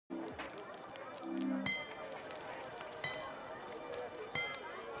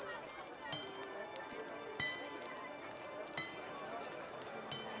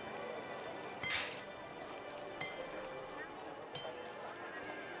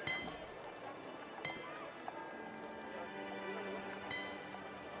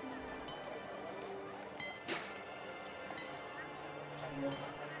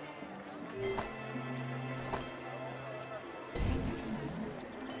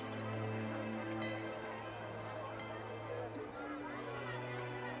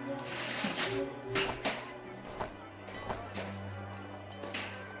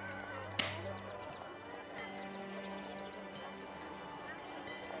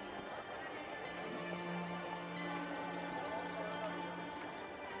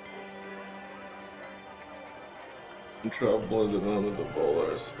Control blows it on with the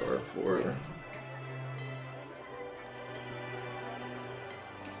bowler, star 4.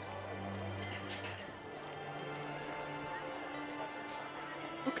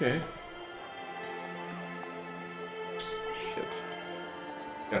 Okay. Shit.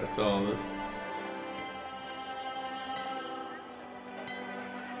 Gotta sell all this.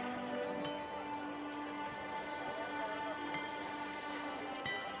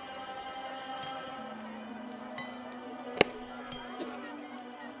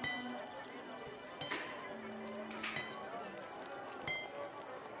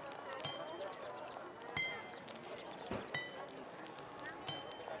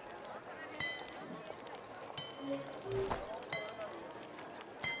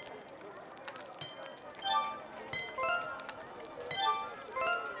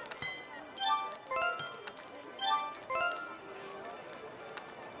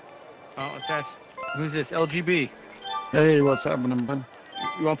 Oh, that's who's this? LGB. Hey, what's happening, bud?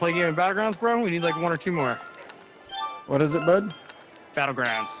 You want to play a game of Battlegrounds, bro? We need like 1 or 2 more. What is it, bud?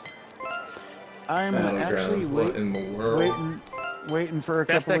 Battlegrounds. I'm actually in the world? waiting for a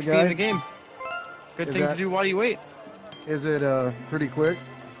Best couple of XP guys. in the game. Good Is thing to that- do while you wait. Is it pretty quick?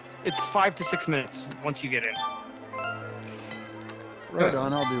 It's 5 to 6 minutes once you get in. Right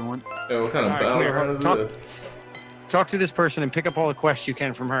on, I'll do one. Yeah, what kind of All right, come here, battleground is this? Talk to this person and pick up all the quests you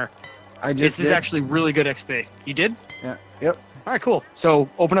can from her. I This just is actually really good XP. You did? Yeah. Yep. All right, cool. So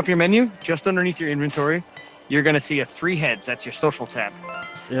open up your menu. Just underneath your inventory, you're going to see a 3 heads. That's your social tab.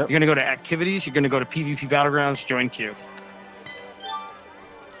 Yep. You're going to go to activities. You're going to go to PvP Battlegrounds, join queue.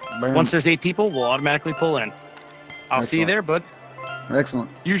 Bam. Once there's 8 people, we'll automatically pull in. I'll see you Excellent. there, bud. Excellent.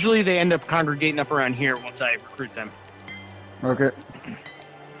 Usually they end up congregating up around here once I recruit them. Okay.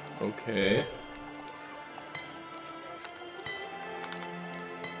 Okay.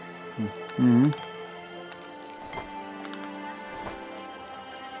 Mm-hmm.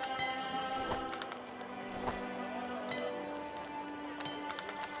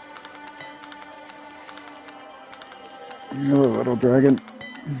 Hello, little dragon.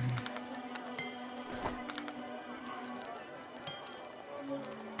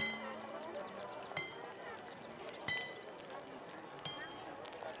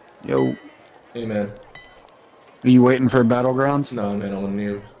 Yo, Hey, man. are you waiting for Battlegrounds? No, man, I'm a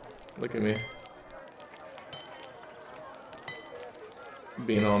noob. Look at me.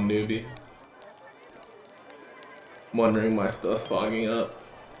 Being all newbie. Wondering why stuff's fogging up.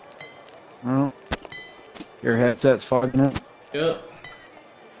 Oh, your headset's fogging up. Yep.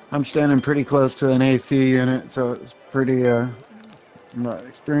 I'm standing pretty close to an AC unit, so it's pretty, I'm not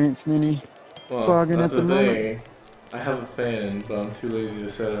experiencing any Well, fogging that's at the moment. thing. I have a fan, but I'm too lazy to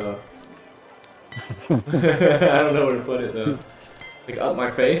set it up. I don't know where to put it though. Like up my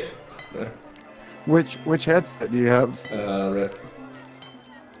face? Which headset do you have? Rift.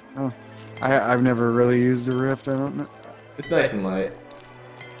 Oh, I've never really used a Rift. I don't know. It's nice and light.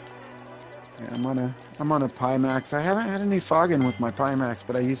 Yeah, I'm on a Pimax. I haven't had any fogging with my Pimax,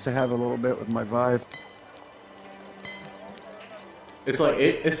 but I used to have a little bit with my Vive. It's like,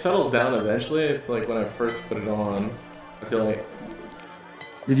 it settles down eventually. It's like when I first put it on, I feel like...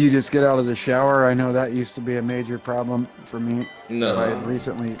 Did you just get out of the shower? I know that used to be a major problem for me. No.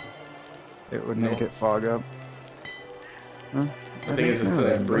 Recently, it would make it fog up. Huh? I think it's just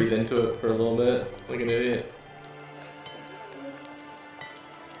because I breathe into it for a little bit, like an idiot.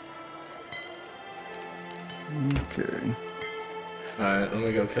 Okay. Alright, I'm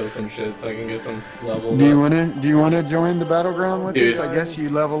gonna go kill some shit so I can get some level. Do you wanna join the battleground with Dude. us? I guess you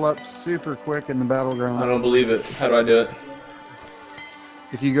level up super quick in the battleground. I don't believe it. How do I do it?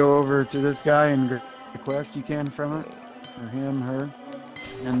 If you go over to this guy and get the quest you can from it, or him, her,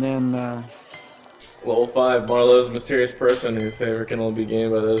 and then Level 5, Marlowe's a mysterious person whose favor can only be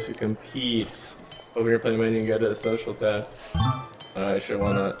gained by those who compete. Over here, play menu and go to the social tab. Alright, sure,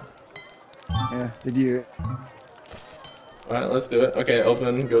 why not? yeah, did you? Alright, let's do it. Okay,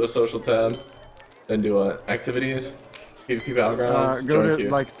 open, go to social tab, then do what? Activities? PvP Battlegrounds? Go join to queue.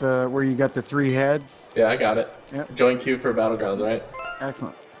 like the where you got the 3 heads. Yeah, I got it. Yep. Join queue for Battlegrounds, right?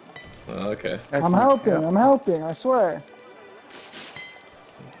 Excellent. Okay. Excellent. I'm helping. Yep. I'm helping. I swear.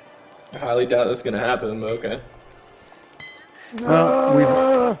 I highly doubt that's gonna happen, but okay. Well, we've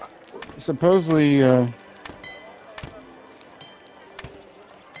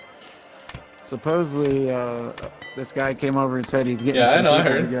supposedly, this guy came over and said he's getting Yeah, I some know, I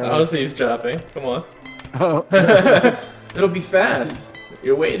people heard. together. I'll see he's dropping. Come on. Oh. It'll be fast.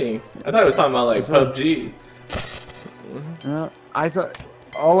 You're waiting. I thought it was talking about like PUBG. I thought,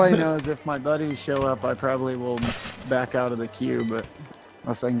 all I know is if my buddies show up, I probably will back out of the queue, but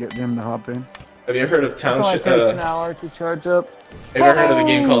unless I can get them to hop in. Have you ever heard of It only Township? takes an hour to charge up. Have you ever heard of a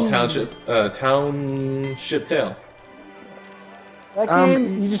game called Township Tale? That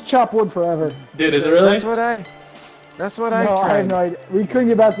game, you just chop wood forever. Dude, is it really? That's what I No, I have tried. no idea. We couldn't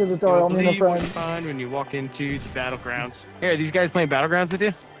get back to the tutorial, You'll me and believe my what you friend. find when you walk into the battlegrounds. Here, are these guys playing battlegrounds with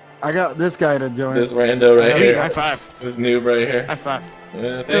you? I got this guy to join. This rando right Hey, here. high five. This noob right here. High five.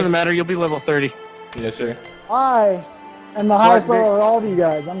 Yeah, thanks. Doesn't matter, you'll be level 30. Yes, sir. I am the highest What, level of all of you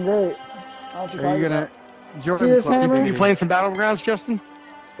guys. I'm great. I don't know what you're Are you talking gonna join? See this Club? hammer? You playing some battlegrounds, Justin?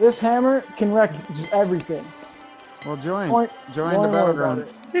 about. This hammer can wreck just everything. Well, join. Point- Join don't the worry about battleground.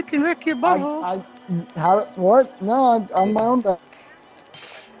 it. You can wreck your butthole. What? No, I'm on my own back.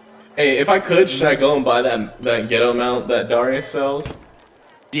 Hey, if I could, should I go and buy that ghetto mount that Darius sells?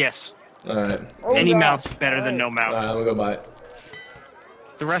 Yes. Alright. Oh, Any God. mount's better than no mount. Alright, I'm gonna go buy it.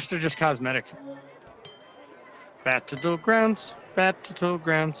 The rest are just cosmetic. Battlegrounds,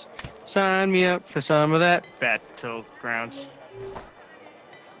 battlegrounds. Sign me up for some of that battlegrounds.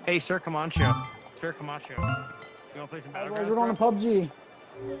 Hey, Sir Camacho. Sir Camacho. You wanna play some We're battlegrounds? going to bro? PUBG.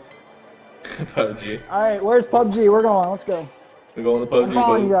 PUBG. Alright, where's PUBG? We're going. Let's go. We're going to I'm PUBG,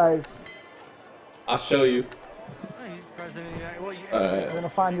 following you buddy. guys. I'll show you. Oh, he's president of the United. Well, We're Alright. gonna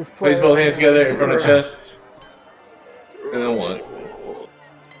find this Place player. both hands together in front of chest. And then one.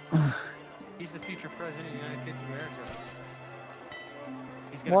 he's the future president of the United States of America.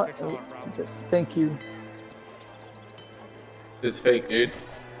 He's gonna What? fix all our problems. Thank you. It's fake, dude. It's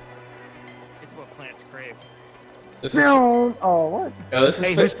what plants crave. This is. No. Oh, what? Yeah, this is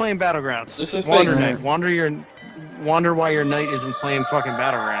Hey, who's fake. playing battlegrounds? This is Wander fake. Knight. Wonder why your knight isn't playing fucking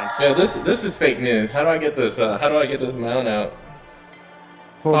battlegrounds. Yeah, this is fake news. How do I get this? How do I get this mount out?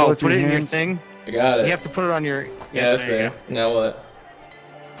 Hold Oh, both put your it in your hands, thing. I got it. You have to put it on your. Yeah, it's you there. go. Now what?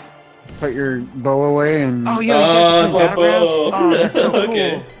 Put your bow away and, Oh yeah, Oh, you guys play it's my battlegrounds. bow. Oh, that's so cool.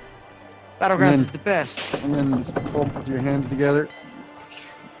 Okay. Battlegrounds And is the best. and then just hold both your hands together.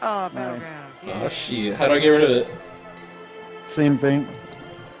 Oh, Nice. battlegrounds. Yeah. Oh shit! How do I get rid of it? Same thing.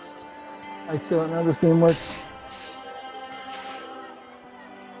 I still don't know how this game works.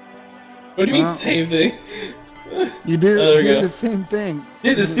 What do you mean Well- same thing? You do, Oh, there we do go. the same thing.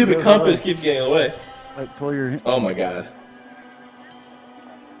 Dude, the Just stupid goes compass away. keeps getting away. Like pull your. Oh my god.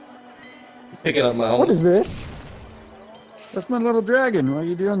 Picking up What is mouse. this? That's my little dragon. Why are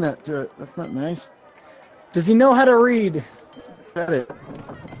you doing that to it? That's not nice. Does he know how to read? Pet it.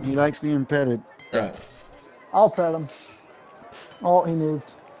 He likes being petted. Right. I'll pet him. Oh, he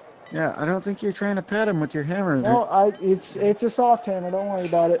moved. Yeah, I don't think you're trying to pet him with your hammer. No, it's a soft hammer. Don't worry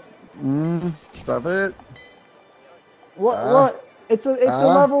about it. Stop it. What? It's a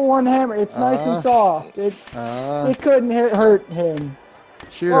level 1 hammer. It's nice and soft. It couldn't hurt him.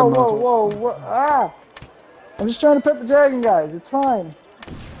 Shoot Whoa, him. whoa, Montel. whoa, whoa! Ah! I'm just trying to pet the dragon, guys. It's fine.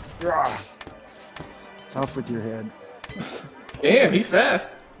 Off with your head. Damn, he's fast.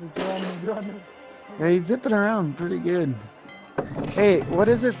 He's doing. Yeah, he's zipping around pretty good. Hey, what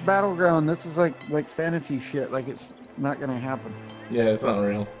is this battleground? This is like fantasy shit. Like it's not gonna happen. Yeah, it's not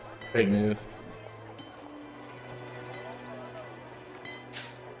real. Fake news.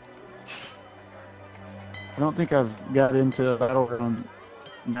 I don't think I've got into a battleground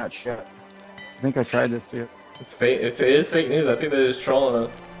match yet. I think I tried this yet. It's fake. It is fake news. I think they're just trolling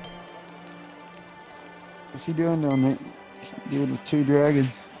us. What's he doing down there? Dude with 2 dragons.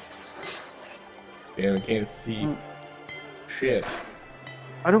 Damn, I can't see. Shit.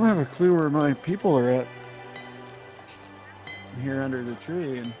 I don't have a clue where my people are at. I'm here under the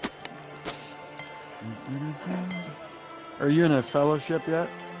tree and. Are you in a fellowship yet?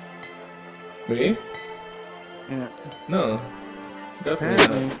 Me? Yeah. No.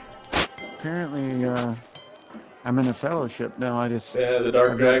 Definitely not. Apparently, I'm in a fellowship now. I just. Yeah, the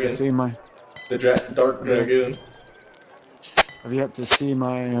Dark I've yet to Dragon. see my. The Dark Dragoon. I've yet to see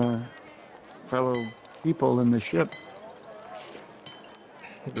my fellow people in the ship.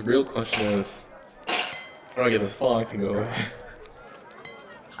 The real question is, how do I get this fog to go away?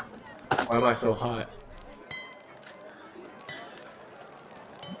 Why am I so hot?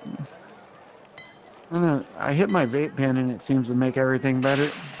 I don't know. I hit my vape pen and it seems to make everything better.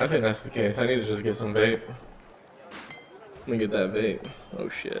 I think that's the case. I need to just get some vape. Let me get that vape. Oh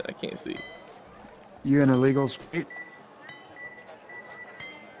shit, I can't see. You in a legal state?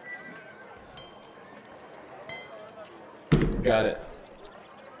 Got it.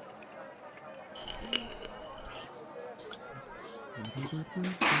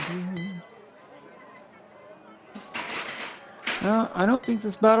 No, I don't think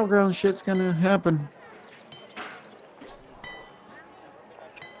this battleground shit's gonna happen.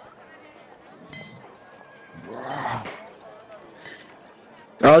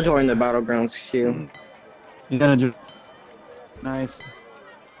 I'll join the battlegrounds queue. You gotta do. Nice.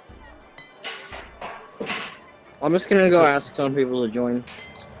 I'm just gonna go ask some people to join.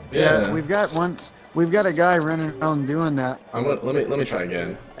 Yeah, we've got one. We've got a guy running around doing that. Let me try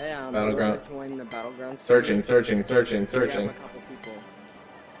again. Hey, I'm Battleground. gonna join the battlegrounds. Searching. Yeah, I have a couple people.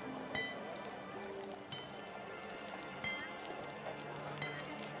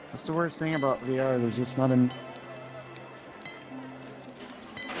 That's the worst thing about VR. There's just not a.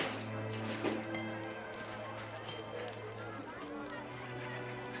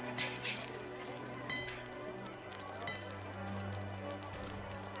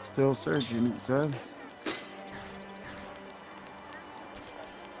 Still searching, it says.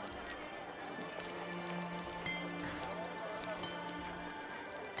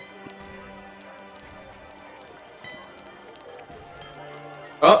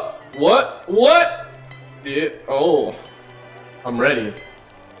 Oh, what? What? Dude, oh, I'm ready.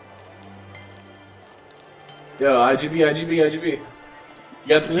 Yo, IGB. You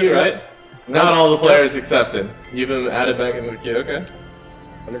got the queue, right? Not all the players accepted. You've been added back into the queue, okay?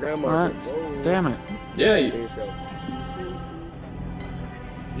 Underground Alright. market. Whoa. Damn it. Yeah,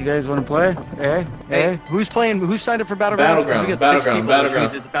 You guys want to play? Hey, Hey, who's playing? Who's signed up for Battlegrounds? Battleground, We got 6 people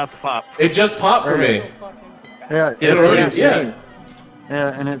Battleground. It's about to pop. it just popped for me. Yeah, It already, Yeah,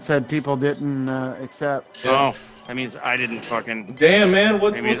 yeah, and it said people didn't accept. Oh, that means I didn't fucking. Damn, man,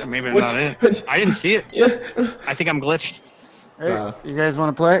 Maybe I'm not in. I didn't see it. Yeah. I think I'm glitched. Hey, you guys want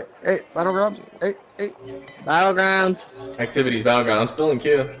to play? Hey, battlegrounds. Hey. battlegrounds. Activities, Battleground. I'm still in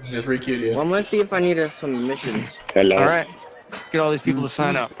queue. Just re-queued you. Well, I'm gonna see if I need some missions. Hello. All right, get all these people to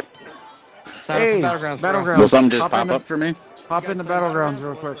sign up. Sign Hey, up for Battlegrounds. bro. battlegrounds. Will something just Hop pop into- up for me? Hop into battlegrounds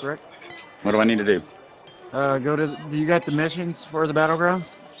real quick, Rick. What do I need to do? Go to. Do you got the missions for the battlegrounds?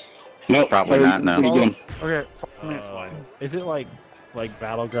 Nope. Probably not, no. Pretty good. Okay. Is it like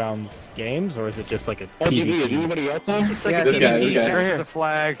Battlegrounds games, or is it just like a RGB, is PvP? anybody else on? It's like Yeah, a this guy, PvP, guy. Right here. the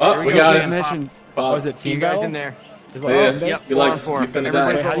flag. Oh, Here we go, got man. it. Missions. Oh, is it See you team guys battle? in there. Is it Yeah, like Yep, you four like on four. you finna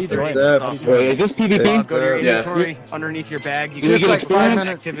Everybody die. How do you join? That's awesome. Wait, is this PvP? Go to your Yeah. inventory, underneath your bag. You Can we can get select five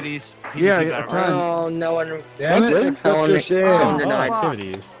experience? activities. Yeah, PvP it's a battleground. ton. Oh, no one. Damn it. Someone Oh, denied.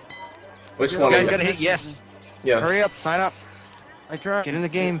 activities. Which You one guys is gotta it? hit yes. Yeah. Hurry up, sign up. I tried. Get in the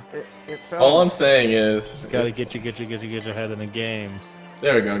game. It fell. All I'm saying is, Gotta get your head in the game.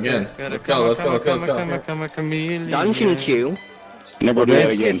 there we go again. Let's go. Dungeon queue. Never do that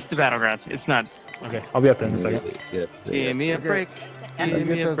It's, again. it's the Battlegrounds. It's not. Okay, I'll be up there in a second. Give me a break. Give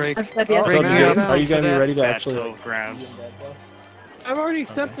me a break. Oh, Break man, me up. Are you gonna be to ready to that actually? Battlegrounds. I've already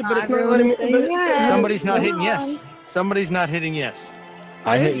accepted, but it's not letting me. But Somebody's not hitting yes. Somebody's not hitting yes.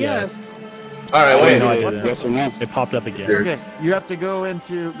 I hit yes. All right, Oh, wait. no, I didn't. Yes or no? It popped up again. Okay, you have to go in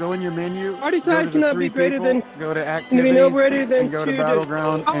your menu. Party go size to the cannot three be greater people, than. go to Can be activities, no greater than and go to 2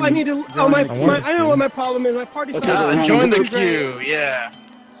 battleground. Oh, I and need to. Oh, join my. the I queue. wanted I know what my problem is. My party Okay, size. then Join the is great. queue. Yeah.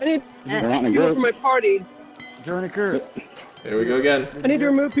 I need We're not in a people for group. my party. Join a crew. Here we go again. I need to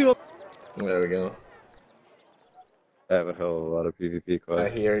remove people. There we go. I have a hell of a lot of PvP I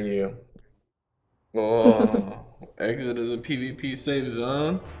quests. hear you. Oh, exit of the PvP safe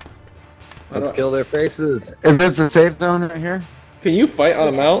zone. Let's kill their faces. Is this a safe zone right here? Can you fight on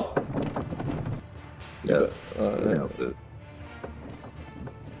a mount? Yes. No.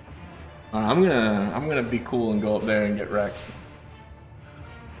 I'm gonna be cool and go up there and get wrecked.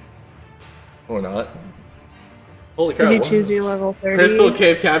 Or not. Holy crap. Did you what- choose your level 30? Crystal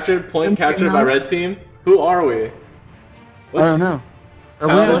cave captured, point Into your captured by mouth? red team. Who are we? I don't know. Are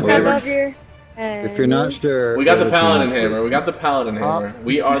we Paladin on hammer? Above your head. If you're not sure, We got the go to paladin team. hammer. We got the paladin hammer.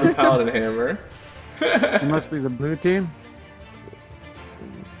 We are the paladin hammer. It must be the blue team.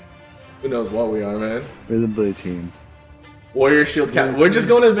 Who knows what we are, man? We're the blue team. Warrior shield cap. We're just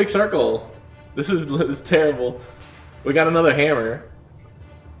going in a big circle. This is terrible. We got another hammer.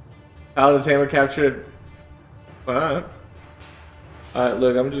 Paladin's hammer captured. Alright. Alright,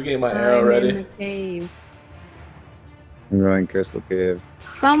 look, I'm just getting my arrow I'm in ready. the cave. I'm going Crystal Cave.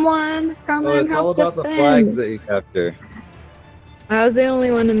 Someone come Oh, and it's help all about the defend. flags that you capture. I was the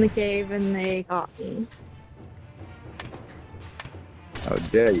only one in the cave and they got me. How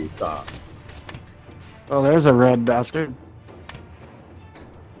dare you stop? Oh, there's a red bastard.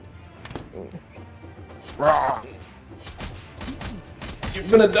 You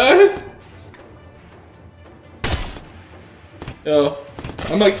finna die? Yo,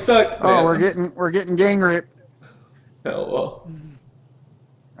 I'm like stuck. Oh, Man. we're getting gang raped. Oh well.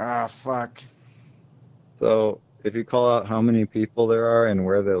 Ah, fuck. So if you call out how many people there are and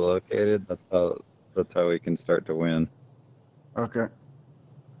where they're located, that's how we can start to win. Okay.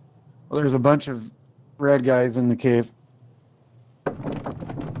 Well, there's a bunch of red guys in the cave.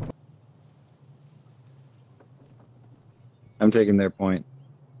 I'm taking their point.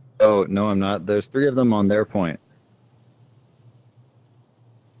 Oh, no, I'm not. There's 3 of them on their point.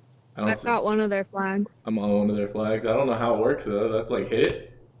 I've got one of their flags. I'm on one of their flags. I don't know how it works though. That's like hit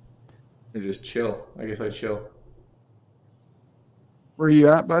or just chill. I guess I chill. Where are you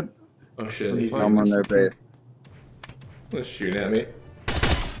at, bud? Oh shit, he's I'm on their base. Let's shoot at me.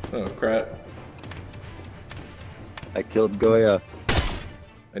 Oh crap. I killed Goya I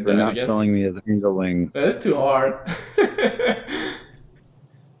for died not again. selling me his angel wing. That's too hard.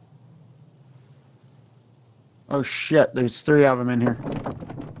 Oh shit, there's 3 of them in here.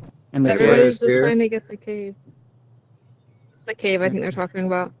 In the Everybody's cave. just trying to get the cave. The cave, I think they're talking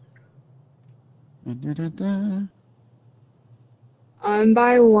about. I'm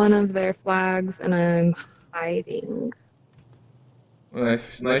by one of their flags and I'm hiding.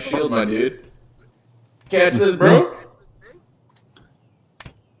 Nice shield, my dude. Catch this, bro.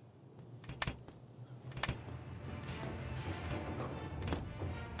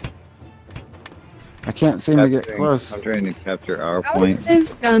 I can't seem to get close. I'm trying to capture our How point. is his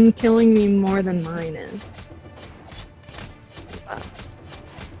gun killing me more than mine is?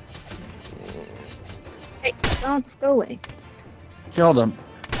 Hey, don't go away. Killed him.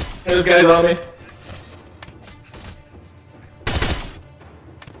 This guy's on me.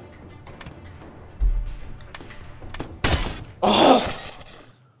 Oh!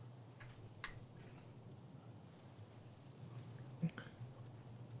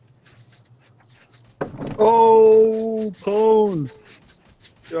 Oh, cone!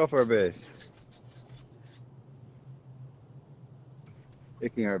 Get off our base.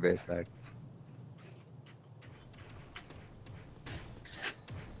 Taking our base back.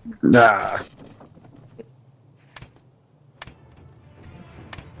 Nah.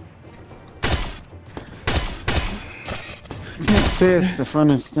 I can't say it's the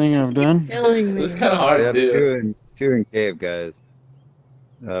funnest thing I've done. Killing me. This is kind of hard We to have do. two in cave, guys.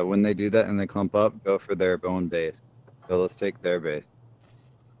 When they do that and they clump up, go for their own base. So let's take their base.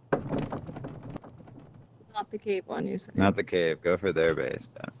 Not the cave one, you're saying. Not the cave. Go for their base.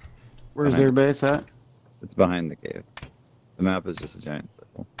 Yeah. Where's their base at? It's behind the cave. The map is just a giant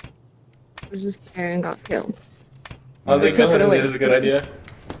circle. I was just there and got killed. I think Took it going away. in is a good idea.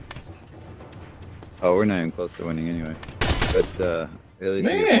 Oh, we're not even close to winning anyway. But at least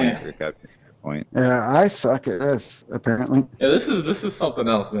you get Man. points for capturing your point. Yeah, I suck at this, apparently. Yeah, this is something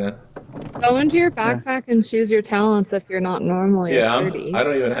else, man. Go into your backpack and choose your talents if you're not normally Yeah, a 30. I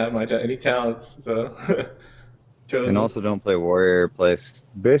don't even have any talents, so. Chosen. And also don't play warrior,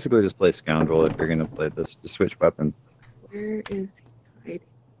 basically just play scoundrel if you're gonna play this. Just switch weapons. Where is he hiding?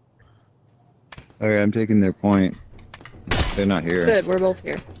 Okay, I'm taking their point. They're not here. Good, we're both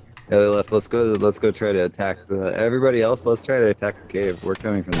here. Yeah, they left. Let's go try to attack everybody else. Let's try to attack the cave. We're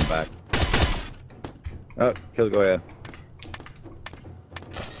coming from the back. Oh, kill Goya.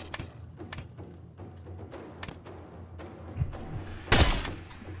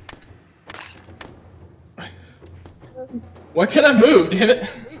 Why can't I move? Damn it!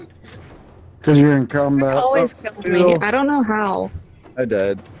 Because you're in It combat. always kills me. I don't know how. I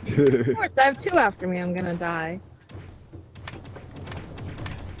died. Of course, I have 2 after me. I'm gonna die.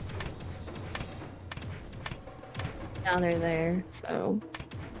 Now they're there, so.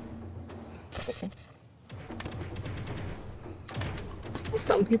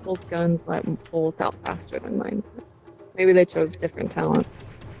 Some people's guns let bullets out faster than mine. Maybe they chose different talent.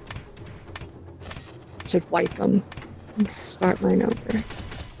 Should wipe them and start mine over.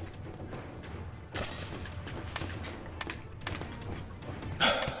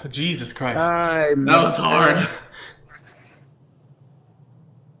 Jesus Christ. I That was hard.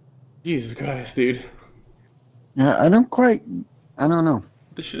 Jesus Christ, dude. Yeah, I don't know.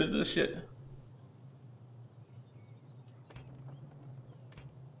 This shit is this shit.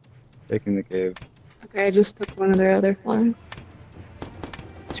 Taking the cave. Okay, I just took one of their other flags.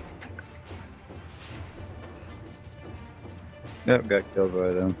 Yep, got killed by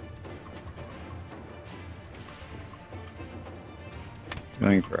them.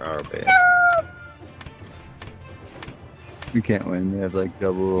 Going for our base. We can't win. They have like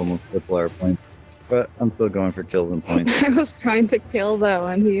double, almost triple our points. But I'm still going for kills and points. I was trying to kill though,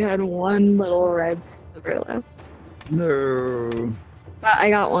 and he had one little red sliver left. No. But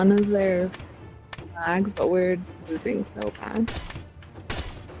I got one of their flags, but we're losing so bad.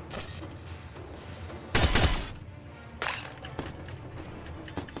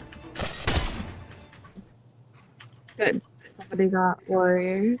 they got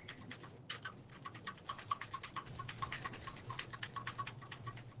warrior.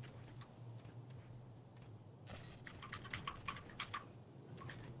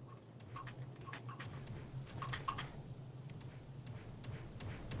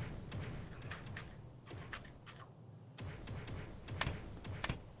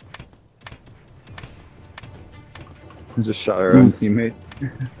 Just shot our own teammate.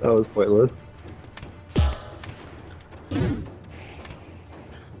 That was pointless.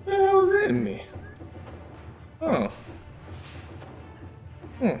 What the hell is in me? Oh.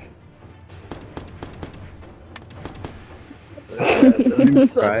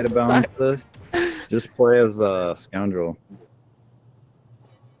 Try to balance this. Just play as a scoundrel.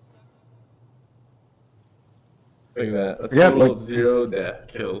 Look at that. A Yeah, total like- of 0 death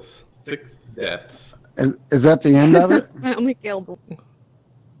kills. 6 deaths. Is that the end of it? I only killed one.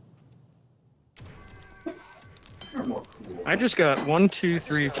 I just got 1, 2,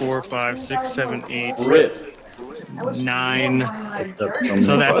 3, 4, 5, 6, 7, 8, Rip. 9.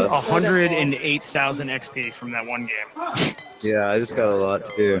 So that's 108,000 XP from that one game. Yeah, I just got a lot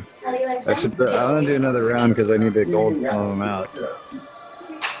to do. I want to do another round because I need to gold some of them out.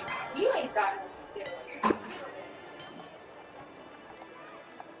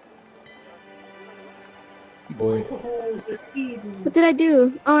 Boy. What did I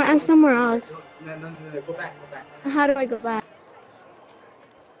do? Oh, I'm somewhere else. How do I go back?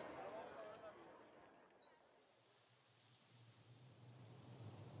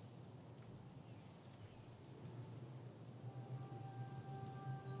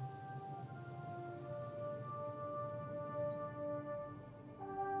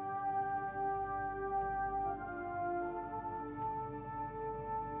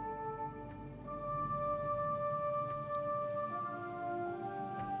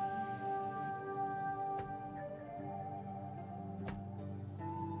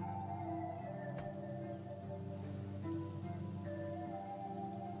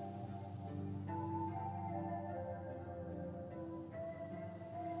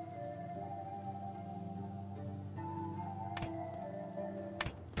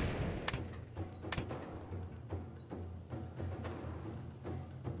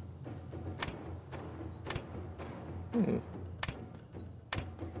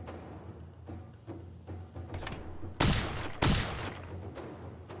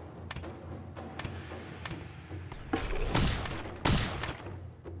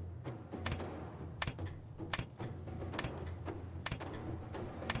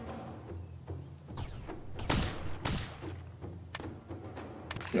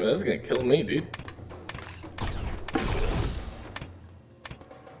 Oh, that's gonna kill me, dude.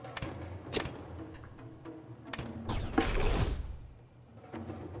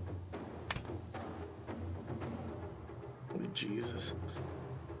 Holy Jesus.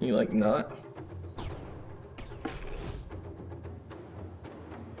 You like not?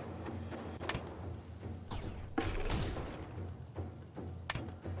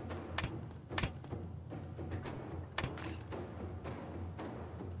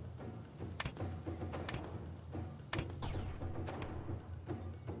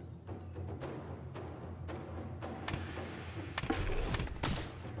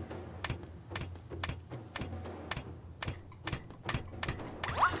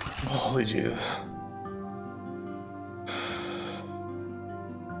 Holy Jesus.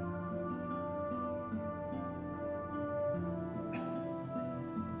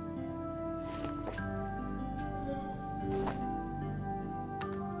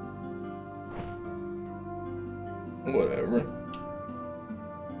 Whatever.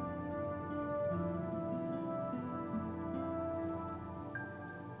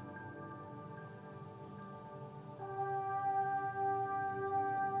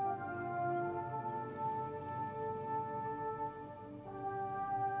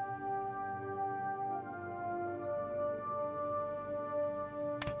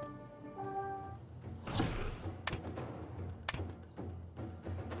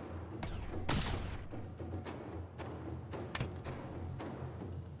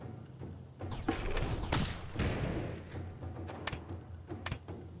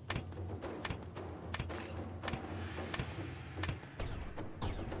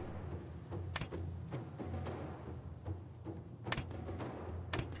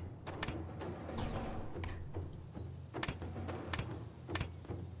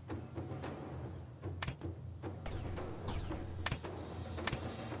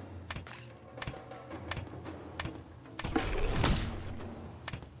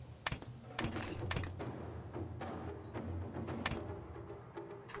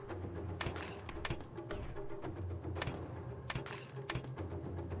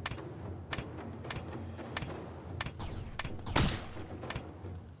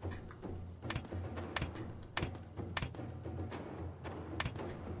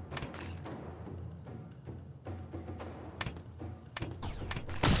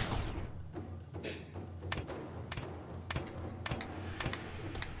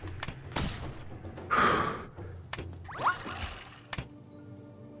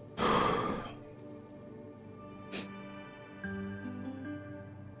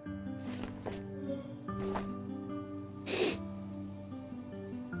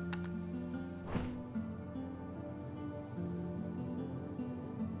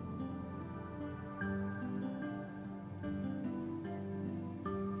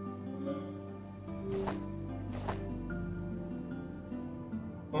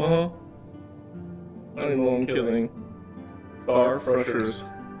 Uh-huh. I don't even know I'm killing. Star Frushers.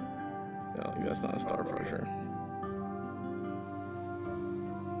 No, that's not a Star Frusher.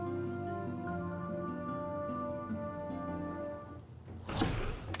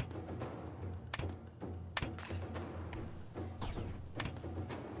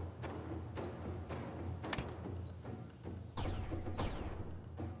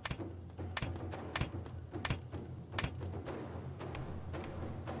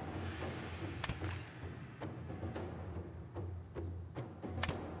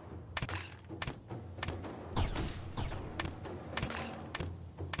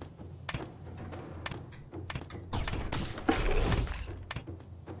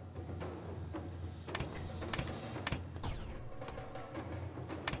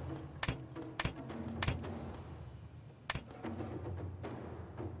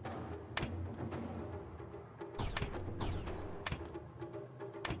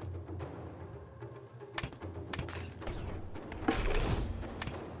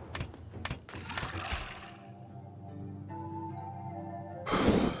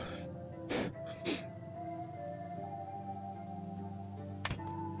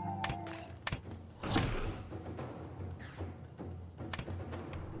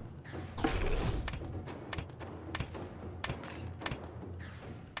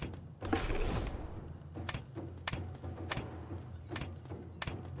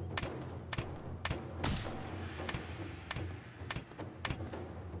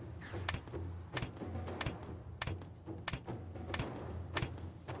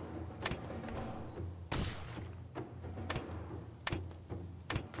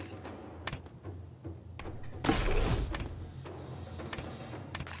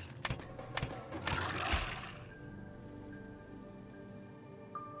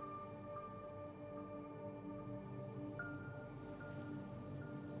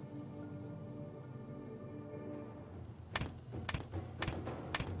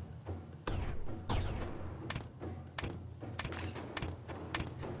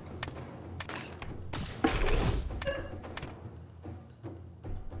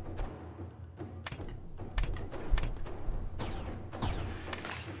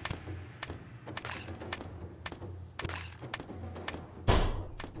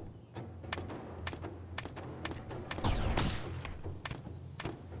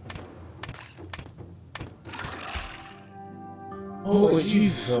 Oh,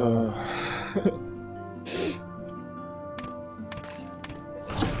 Jesus.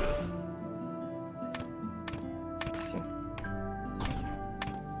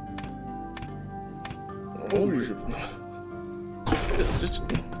 Holy shit.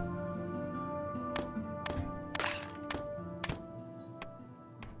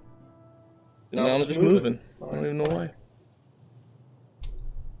 Now I'm just moving. I don't even know why.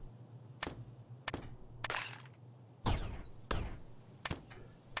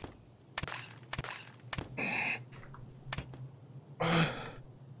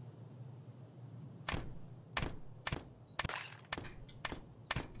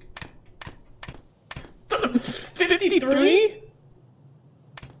 $53?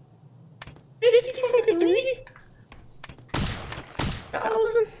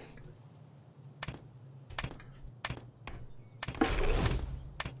 $53,000?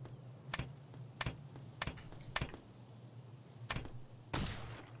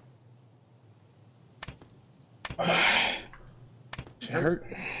 It hurt.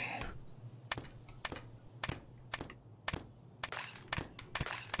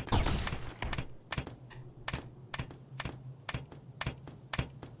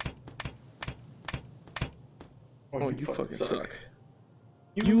 Oh, you fucking suck.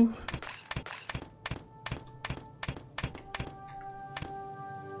 You.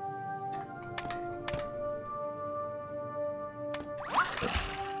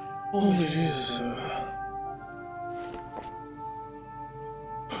 Oh, Jesus.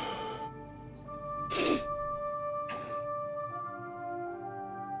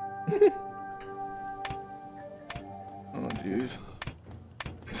 Oh, jeez.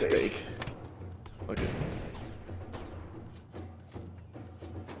 Steak. Fuck it.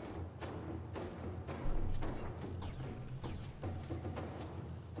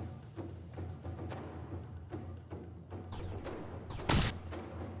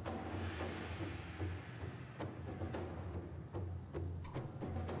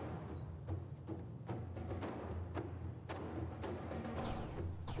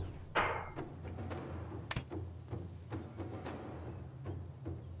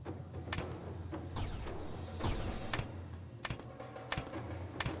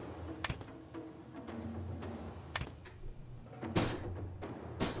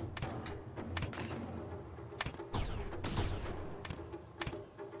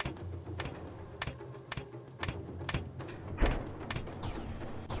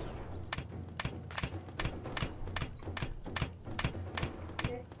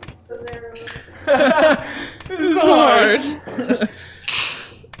 This is hard.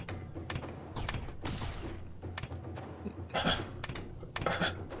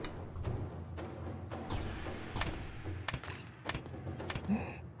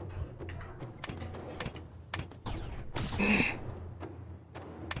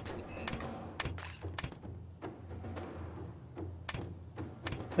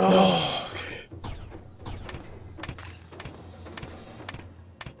 Oh.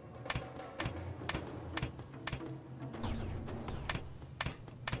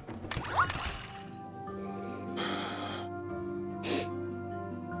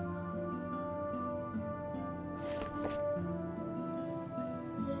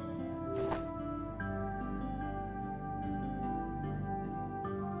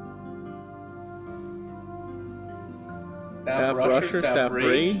 Staff Rusher, Staff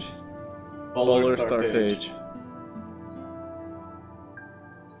Rage, Bowler, Starphage.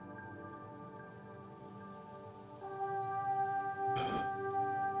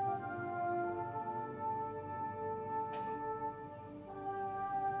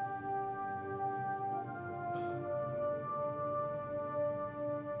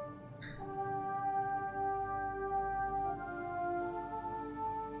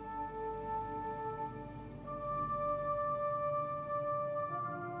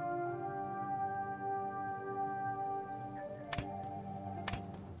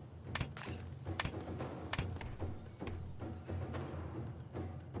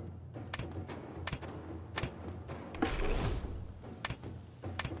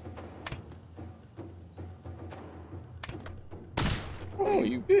 Oh,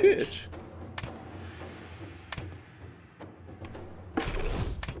 you bitch.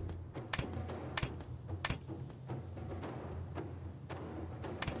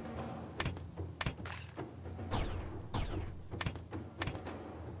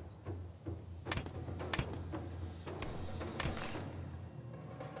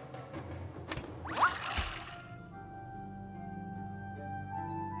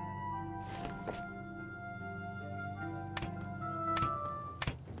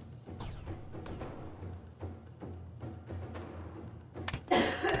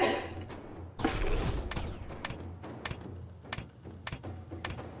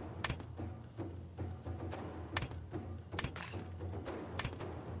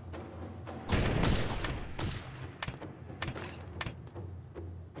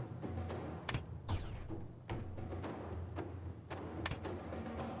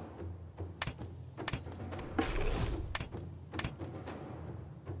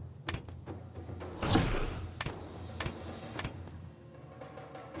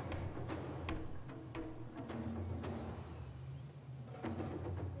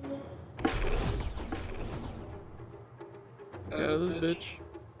 Get out of this bitch.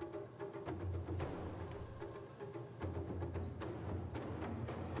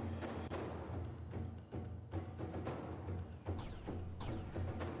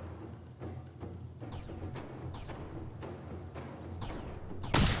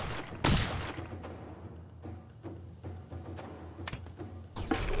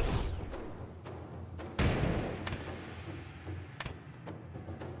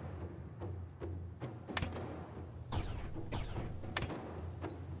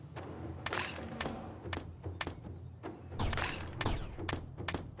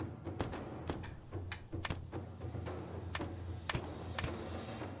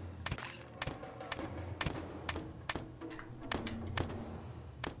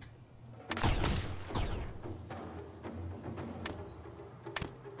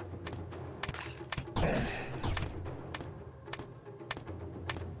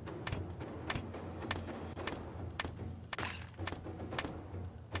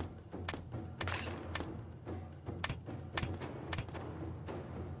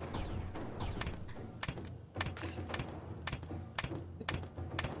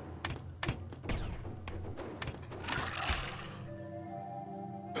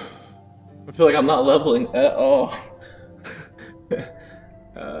 I feel like I'm not leveling at all. Get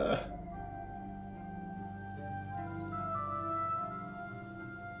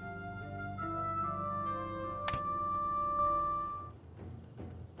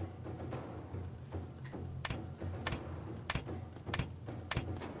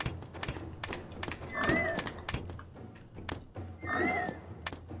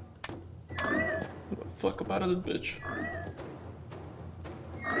the fuck up out of this bitch.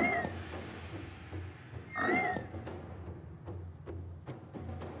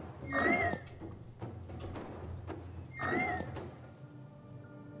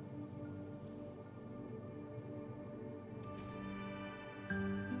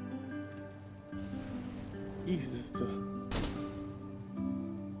 Jesus.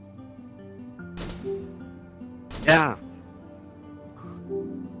 Yeah.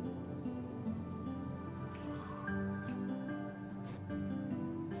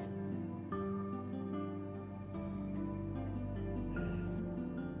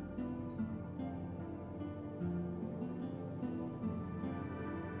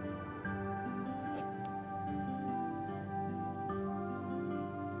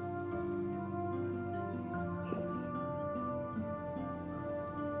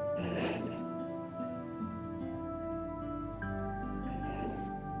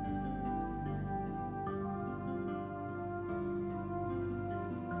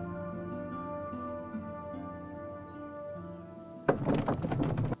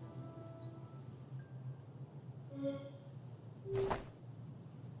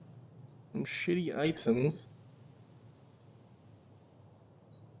 Some shitty items.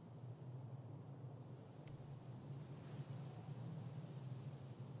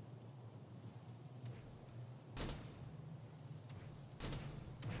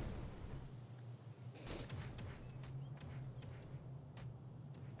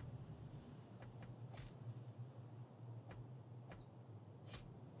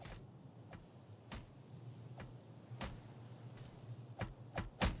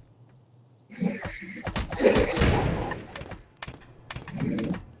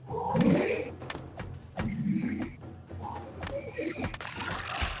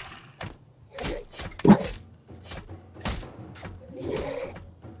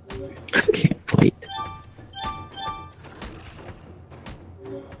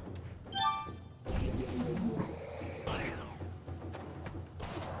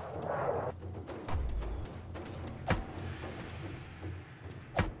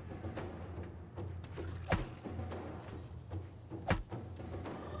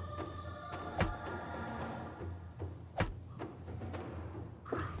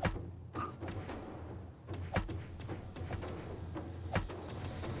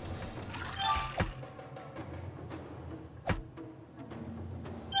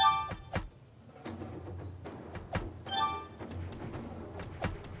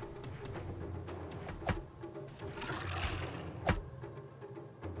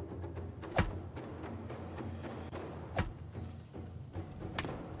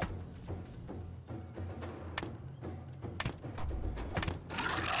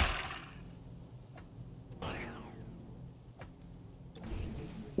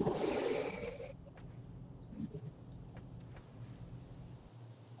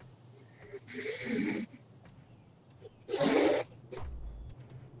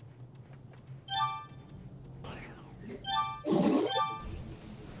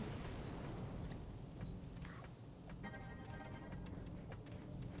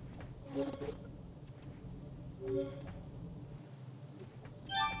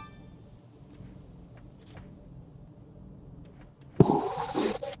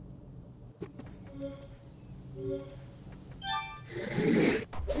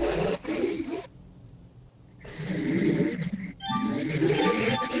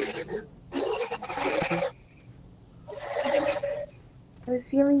 I was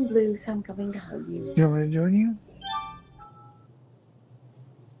feeling blue, so I'm going to hug you. You want me to join you?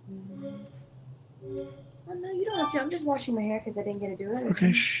 Oh, no, you don't have to. I'm just washing my hair because I didn't get to do it.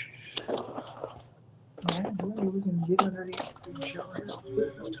 Okay, shh.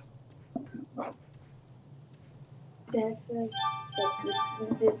 That's the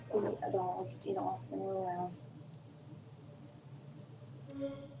dog, you know, and we're around.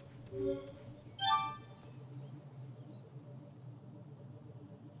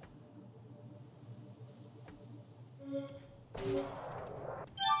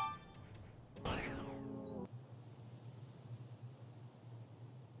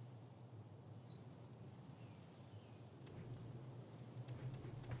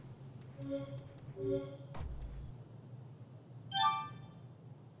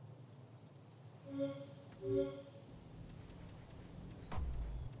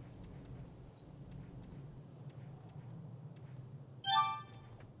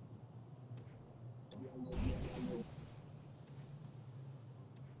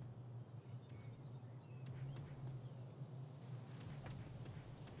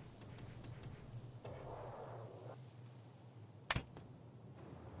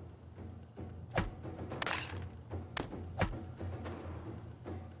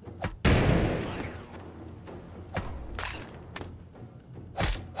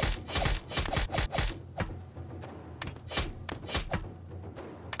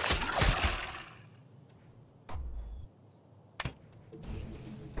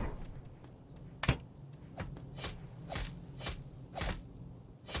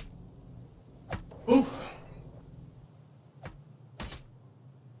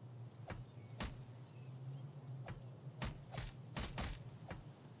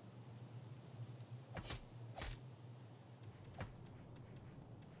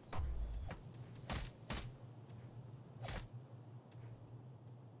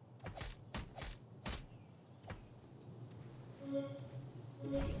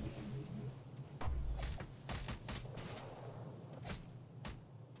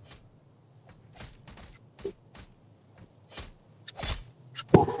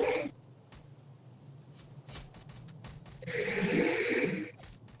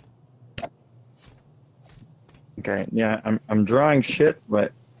 Okay, yeah, I'm drawing shit,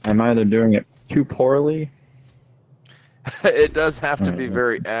 but I'm either doing it too poorly. It does have to be Alright.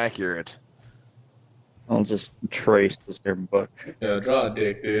 very accurate. I'll just trace this here book. Yeah, draw a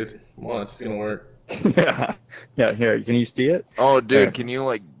dick, dude. Come on, it's gonna work. Yeah, yeah. Here, can you see it? Oh, dude, There. can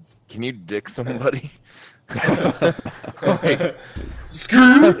you dick somebody?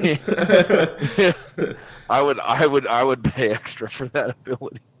 Screw. I would pay extra for that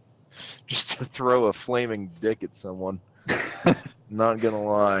ability. Just to throw a flaming dick at someone. Not gonna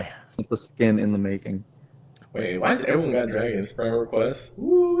lie. It's the skin in the making. Wait, why has everyone got dragons? Friend request?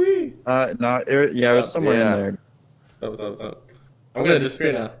 Woo-wee. No, yeah, it was somewhere Yeah. in there. What's up? I'm gonna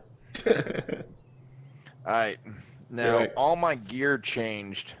disappear now. Alright. Now, Right. all my gear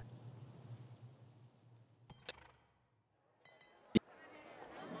changed.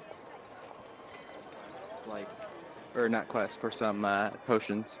 Like, or not quest, for some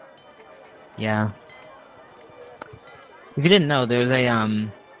potions. Yeah. If you didn't know, there's a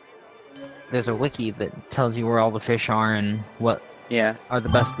wiki that tells you where all the fish are and what are the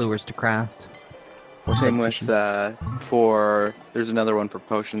best lures to craft. Or Same set with fishing. there's another one for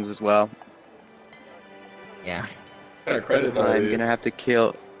potions as well. Yeah. What kind of credits are I'm these? gonna have to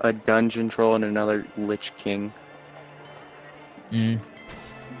kill a dungeon troll and another lich king.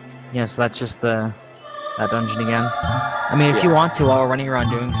 Yeah, so that's just that dungeon again. I mean, if you want to, while we're running around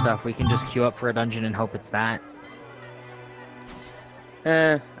doing stuff, we can just queue up for a dungeon and hope it's that.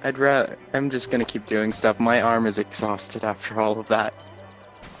 I'd rather. I'm just gonna keep doing stuff. My arm is exhausted after all of that.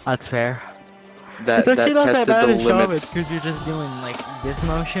 That's fair. That It's actually not that tested bad the in Shove limits. because you're just doing like this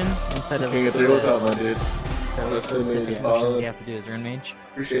motion instead of. Can't get through without my dude. So I'm those assuming you specific just motions followed. you have to do as Rune Mage.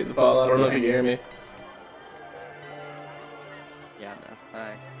 Appreciate the follow. I don't know if you can hear me. Yeah, no.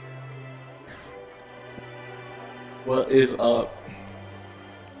 Hi. What is up?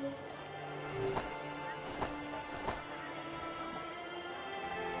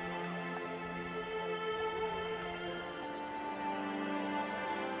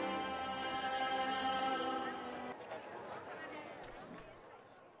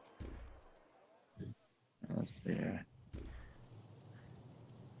 Let's see here.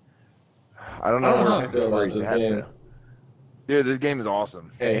 I don't know I don't know where, how I feel where about he's this at game. though. Dude, this game is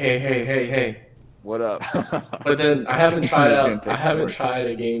awesome. Hey. What up? But then I haven't tried It's gonna out. take I haven't forever. tried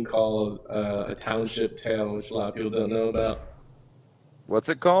a game called A Township Tale, which a lot of people don't know about. What's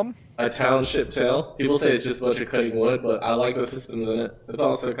it called? A Township Tale. People say it's just a bunch of cutting wood, but I like the systems in it. It's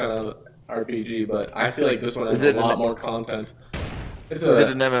also kind of RPG, but I feel like this one has Is a it lot an- more content. It's Is it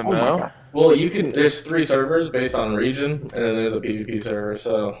an MMO? Well, you can. There's 3 servers based on region, and then there's a PvP server.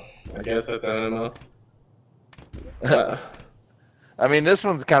 So I guess that's an MMO. I mean, this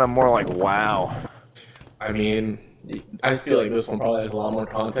one's kind of more like WoW. I mean, I feel like this one probably has a lot more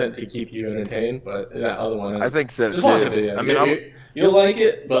content to keep you entertained, but that other one is. I think so, Just watch too. the video. I mean, you'll like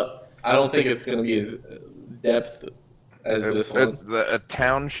it, but I don't think it's gonna be as depth as this one. It's a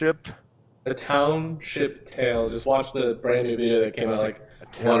township. A Township Tale. Just watch the brand new video that came out like A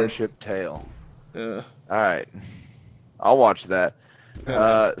township tale. Yeah. All right, I'll watch that.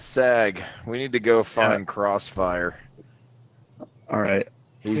 Sag, we need to go find Crossfire. All right.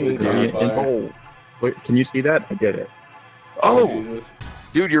 He's Hmm. the dude. Oh, wait, can you see that? I did it. Oh, Jesus.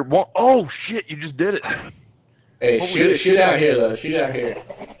 dude, you're one. Oh shit, you just did it. Hey, Holy shoot out here though. Shoot out here.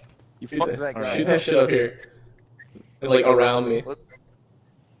 You Shoot fucked that, that guy. shoot that shit up here. And, like around me.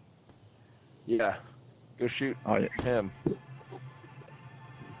 Yeah, go shoot Oh yeah. him.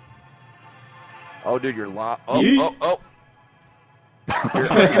 Oh, dude, you're locked. Yeet. Oh. Are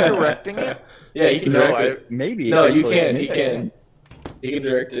you directing it? Yeah, you can No, direct it. maybe. No, you actually, can. maybe He I can. He can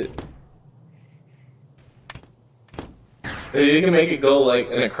direct it. You can make it go like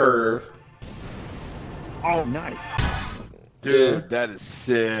in a curve. Oh, nice. Dude, that is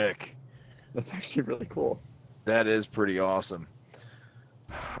sick. That's actually really cool. That is pretty awesome.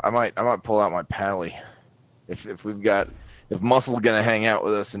 I might pull out my pally if Muscle's gonna hang out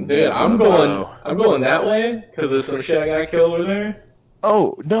with us and Dude, I'm going that way because there's some shit I gotta kill over there.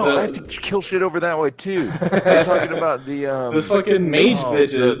 Oh no, I have to kill shit over that way too. You're talking about the This fucking mage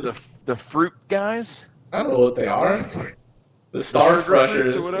bitches. the fruit guys. I don't know what they are. The star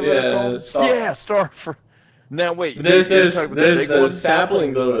crushers. Or whatever they're called? Yeah, star. Now wait. There's you're talking about the big ones?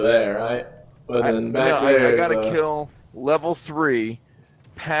 saplings over there, right? But then back there, I gotta kill level 3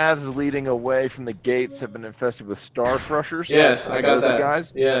 paths leading away from the gates have been infested with star thrushers. Yes, I got Those that.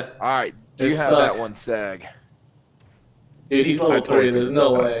 guys. Yeah. All right. Do It you have sucks. that one, Sag? Dude, he's level 3. There's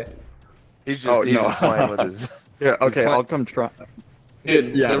no way. He's just playing with his. Yeah. Okay. I'll come try.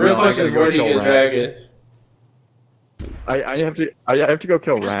 Dude, Yeah, the real no, question is where do you get dragons? I have to go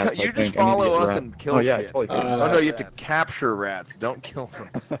kill rats. You I just think. follow I need to get us rats. and kill Oh yeah, shit. totally. Oh no, you have to capture rats. Don't kill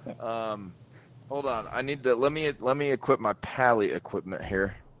them. Hold on. I need to let me equip my pally equipment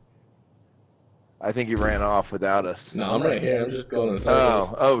here. I think he ran off without us. No, I'm right here. I'm just going in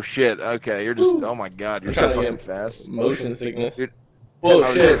circles. Oh shit. Okay, you're just. Oh my god, you're so fucking fast. Motion sickness. Dude, Whoa,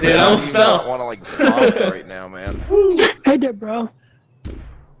 shit, dude, I almost fell. I want to like stop right now, man. Hey there, bro.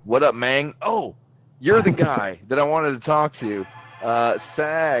 What up, Mang? Oh, you're the guy that I wanted to talk to.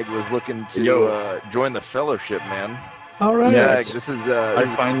 Sag was looking to join the fellowship, man. All right. Sag, this is I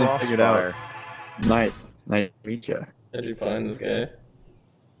finally figured out. Nice to meet you. How'd you find this guy?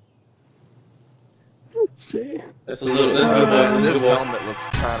 Let's see. This is a good boy. This is a good boy. helmet looks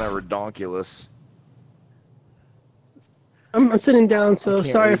kind of redonkulous. I'm sitting down, so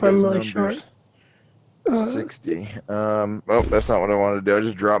Can't sorry read if I'm those really numbers. short. 60. Oh, that's not what I wanted to do. I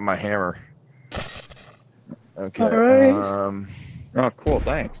just dropped my hammer. Okay. All right. Oh, cool.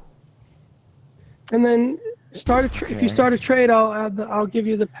 Thanks. And then if you start a trade, I'll give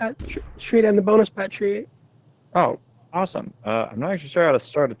you the pet treat and the bonus pet treat. Oh, awesome. I'm not actually sure how to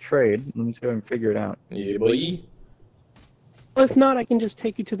start a trade. Let me see if I can figure it out. Yeah, boy. Well, if not, I can just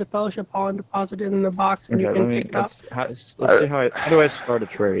take you to the fellowship hall and deposit it in the box, and you can pick it up. Let's see how do I start a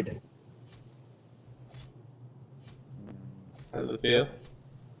trade? How's it feel?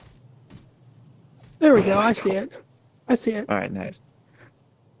 There we go. I see it. I see it. All right, nice.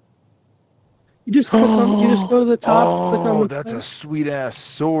 You just click on. You just go to the top. Click on Oh, the that's a sweet ass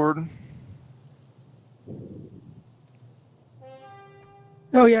sword.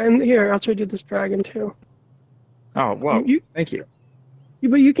 Oh yeah, and here I'll trade you this dragon too. Oh, wow. Thank you.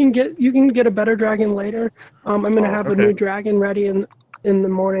 But you can get a better dragon later. I'm gonna have a new dragon ready in the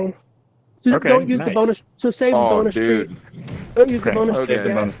morning. Just don't use the bonus. So save the bonus treat. Don't use the bonus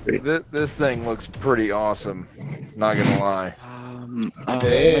treat yet. This thing looks pretty awesome. Not gonna lie.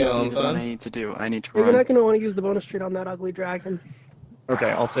 Damn, What I need to do. I need to You're run. not gonna want to use the bonus treat on that ugly dragon. Okay,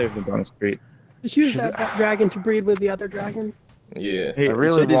 I'll save the bonus treat. Just use that dragon to breed with the other dragon. Yeah. Hey, I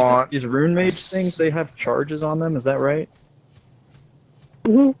really so want these rune mage things. They have charges on them. Is that right?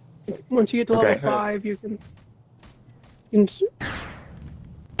 Mhm. Once you get to level Okay. 5, you can.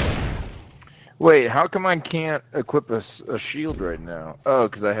 Wait, how come I can't equip a shield right now? Oh,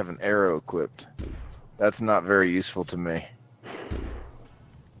 because I have an arrow equipped. That's not very useful to me.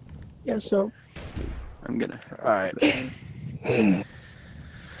 Yeah. So. I'm gonna. Alright.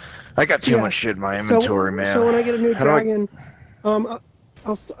 I got too much shit in my inventory, man. So when I get a new How do I- dragon,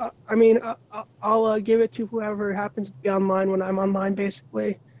 I'll give it to whoever happens to be online when I'm online,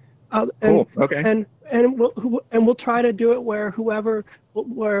 basically. Cool. Okay. And we'll try to do it where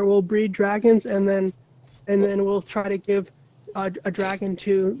we'll breed dragons, and then we'll try to give a dragon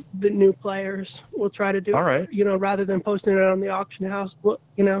to the new players. We'll try to do All right. it, rather than posting it on the auction house.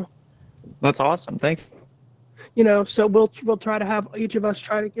 That's awesome. Thank you. So we'll try to have each of us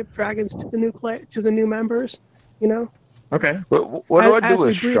try to give dragons to the new members. Okay. What do I do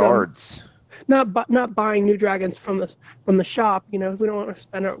with shards? Not buying new dragons from the shop. We don't want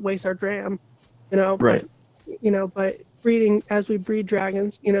to waste our dram. Right. But breeding as we breed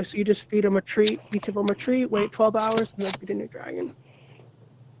dragons. So you just feed them a treat, each of them a treat, wait 12 hours, and then feed a new dragon.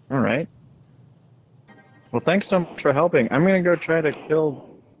 All right. Well, thanks so much for helping. I'm gonna go try to kill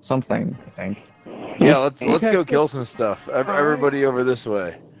something. I think. Yeah, let's go kill some stuff. Everybody over this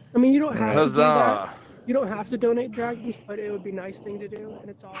way. I mean, you don't have to do that. Huzzah! You don't have to donate dragons, but it would be a nice thing to do, and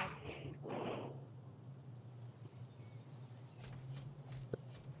it's all.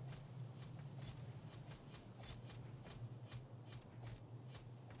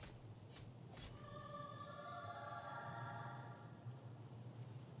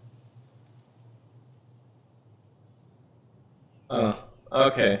 Oh,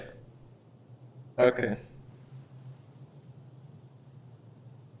 okay. Okay.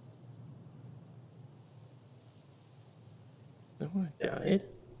 Oh, I died.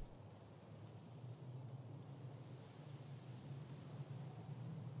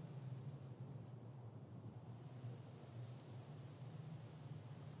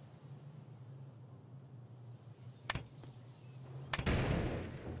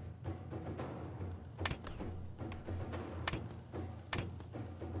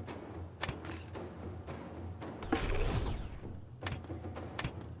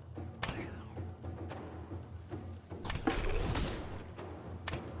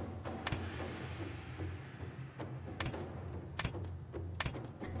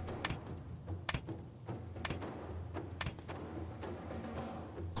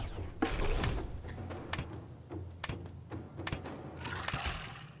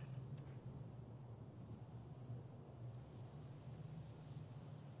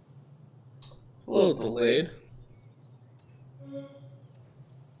 It's a little delayed.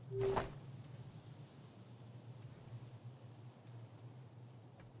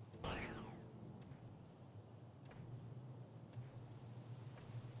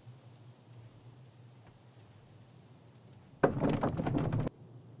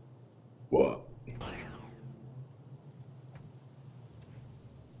 What?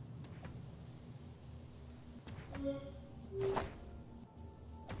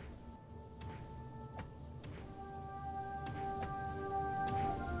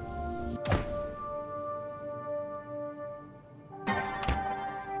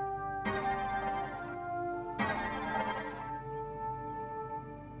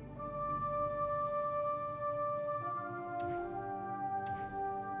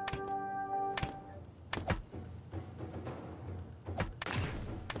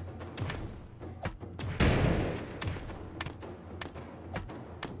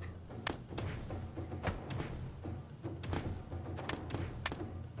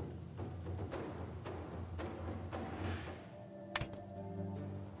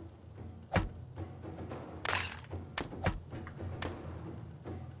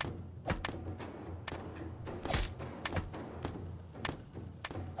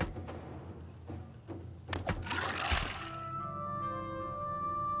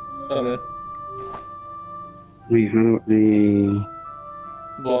 Oh man. Wait, how do we...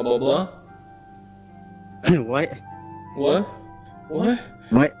 Blah blah blah. What? What? What?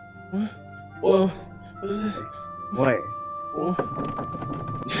 What? What? Whoa. What's this? What? Oh.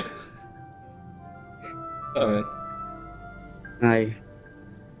 Oh man. Hi.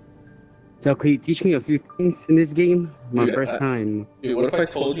 So could you teach me a few things in this game? My Dude, first time. Dude, what if I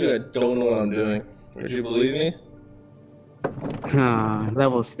told you I don't know what I'm doing? Would you believe me?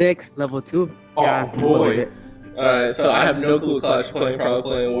 Level 6, level 2. Oh Yeah, boy. Alright, so I have no clue what class you're playing, probably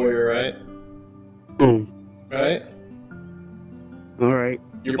playing Warrior, right? Right? Alright.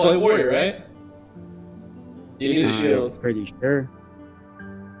 You're playing Warrior, right? You need a shield. Pretty sure.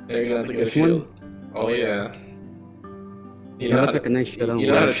 Yeah, you're gonna have to get a This one? shield. Oh yeah. You Yeah, know, that's like a nice shield. you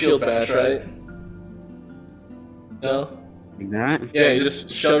know how to shield bash, right? No? Like that? Yeah, you just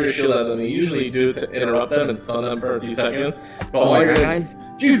shove your shield at them. You usually do it to interrupt them and stun them for a few seconds. But while you're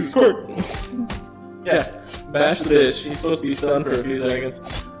like, Jesus Christ! Yeah, bash the bitch. She's supposed to be stunned for a few seconds.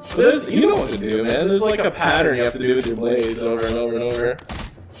 But there's, you know what to do, man. There's like a pattern you have to do with your blades over and over and over.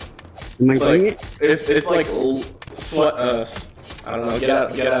 Am I It's doing like, it? it's like sweat. I don't know. Get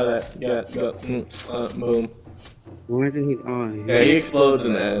out of that. Go. Boom. Why isn't he? Oh, Yeah, he explodes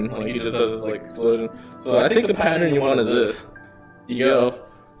in the end. Like he just does this like explosion. So I think the pattern you want is this. You go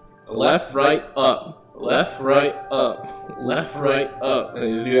left, right, up, left, right, up, left, right, up, and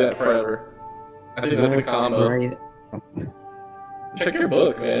you just do that forever. I think that's the combo. Check your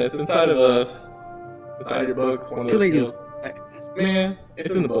book, man. It's inside of inside your book. One of those skills. Man,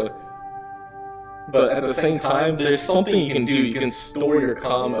 it's in the book. But at the same time, there's something you can do. You can store your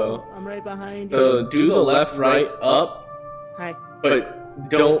combo. I'm right behind you. So do the left, right, up. Hi. But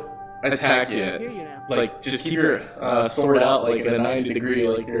don't attack yet. Like, just keep your sword out like at a 90 degree,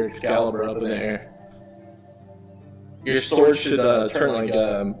 like your Excalibur up in the air. Your sword should turn like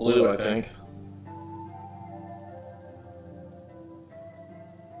blue, I think.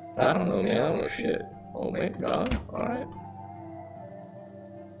 I don't know, man. I don't know shit. Oh man, God. Alright.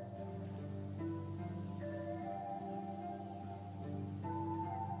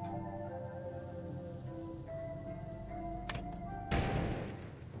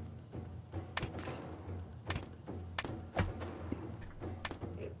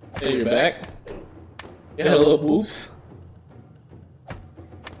 Hey, you're back. You had a little boost.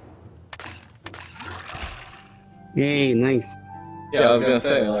 Yay, nice. Yeah, I was gonna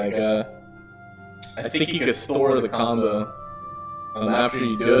say, like, I think you could store the combo. After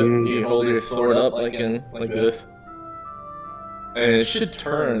you do it, you hold your sword up like this, and it should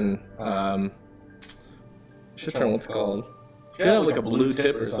turn. What's it called? It should have like a blue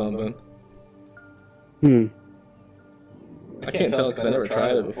tip or something. I can't tell because I never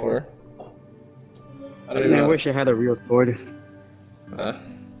tried it before. I wish I had a real sword.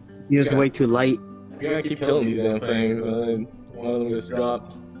 He was way too light. You gotta keep killing these damn things, and one of them just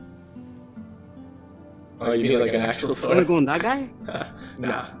dropped. Oh, you mean like an actual sword? Wanna go on that guy?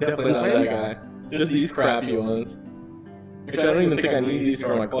 Nah, definitely not that guy. Just these crappy ones. Which I don't even think I need these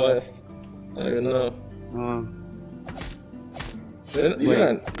for my quest. I don't even know.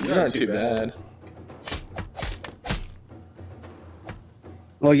 These aren't too bad.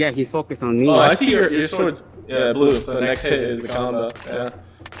 Oh yeah, he's focused on me. Oh, I see your sword's blue, so the next hit is the combo. Yeah.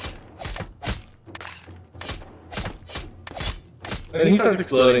 And he starts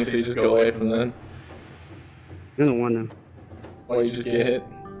exploding, so you just go away from them. I don't wanna. Or you just get hit.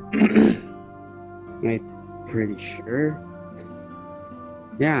 I'm pretty sure.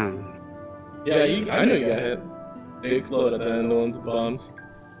 Yeah. Yeah, I know you got hit. They explode at the end, the ones with the bombs.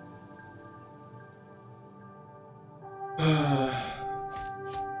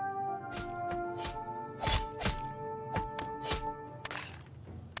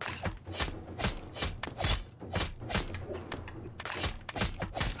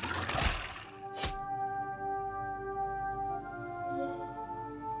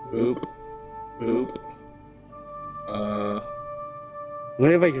 Boop. Boop.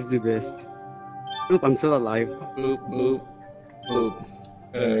 What if I just do this? Oop, I'm still alive. Boop, boop, boop.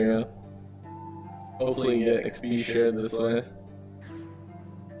 There you go. Hopefully you get XP shared this way.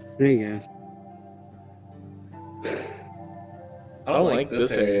 I guess. I don't like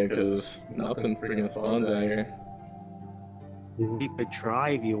this area because nothing freaking spawns out here. You could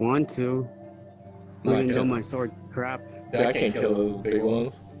try if you want to. No, I Even though can't. my sword crap. Yeah, I can't kill those big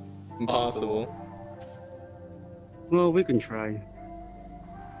ones. Impossible. Well, we can try.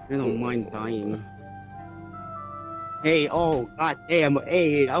 I don't mind dying. Hey, oh, god damn,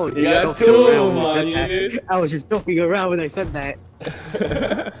 hey, I was You got just two joking of around them when I on you, said dude. that. I was just joking around when I said that.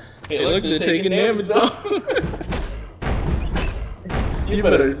 Hey, look, they're taking damage though. You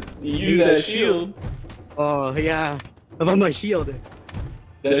better use that shield. Oh, yeah. About my shield.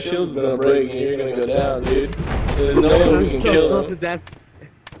 That shield's gonna break and you're gonna go down, dude. There's no way we I'm can so kill close him. to death.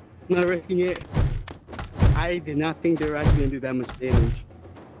 Not risking it. I did not think they were actually gonna do that much damage.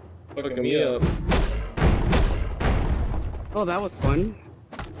 Fucking me up. Oh, that was fun.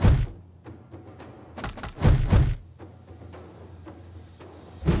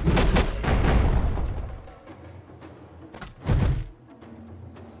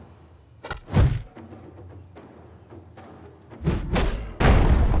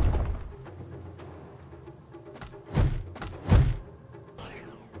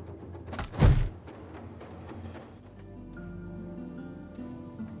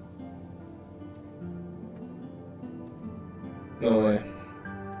 No way.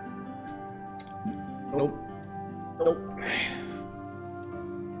 Nope. Nope.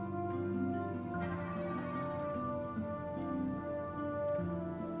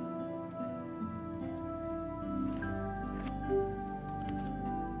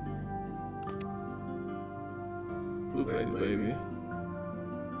 Blueface, baby.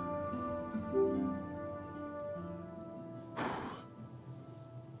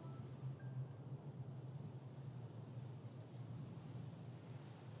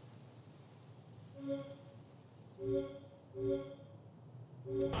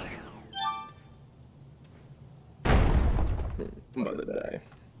 I'm about to die.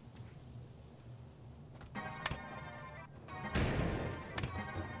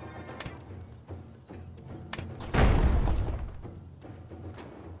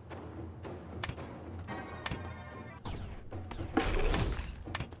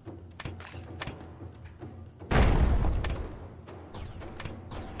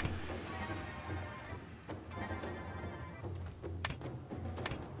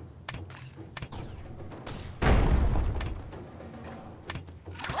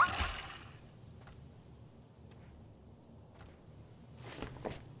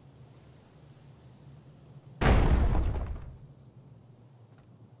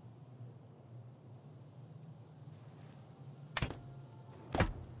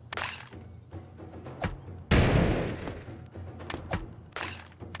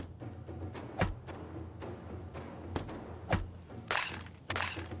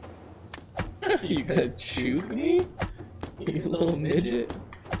 You gonna juke me? You little midget.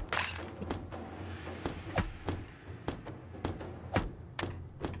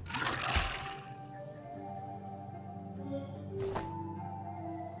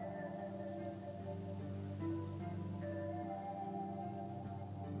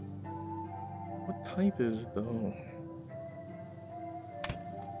 What type is it though?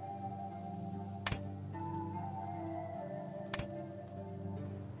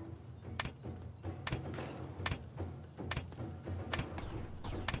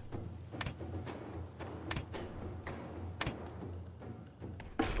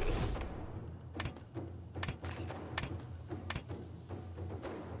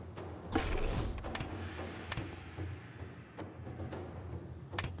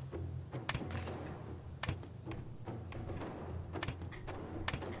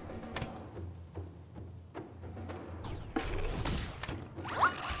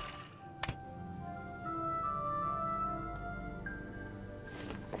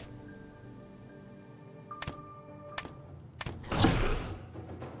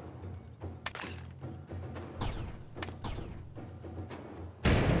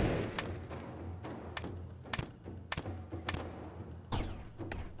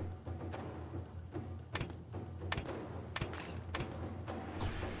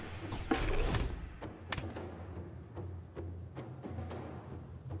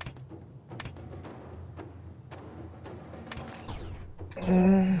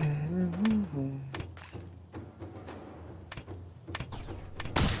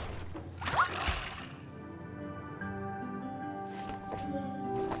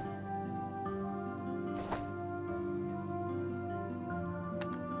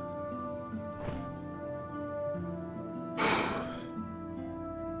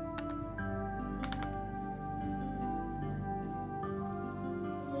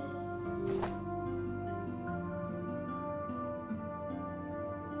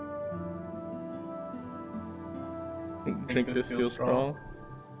 Drink this feels strong.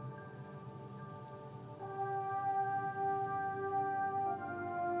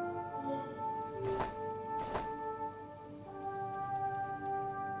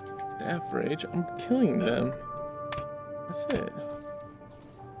 Staff rage. I'm killing them. That's it.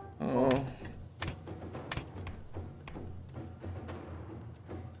 Oh.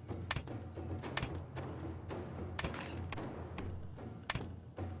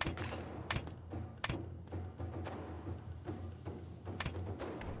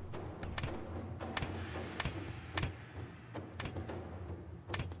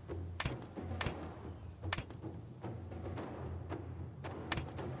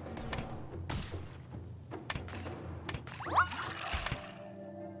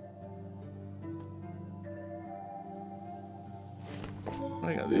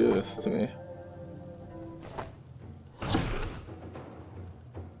 Why you gotta do this to me?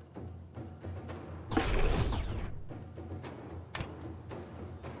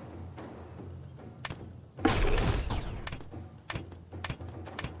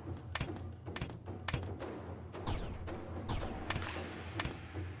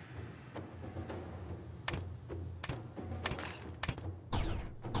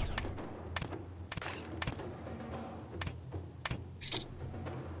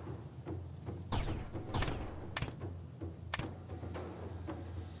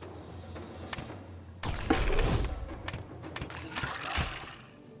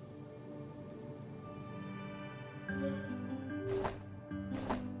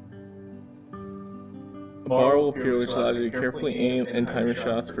 A bar will appear which allows you to carefully aim and time your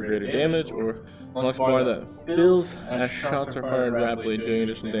shots for greater damage, or unlocks a bar that fills as shots are fired rapidly, doing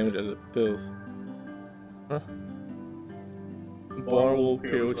additional damage as it fills. Huh? A bar will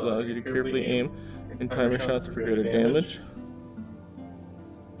appear which allows you to carefully aim and time your shots for greater damage.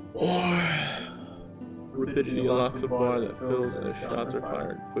 Or rapidity unlocks a bar that fills as shots are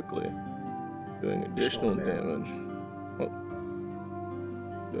fired quickly, doing additional damage. Oh.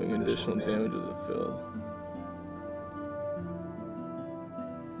 Doing additional damage as it fills.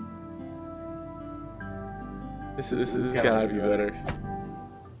 This has gotta be better.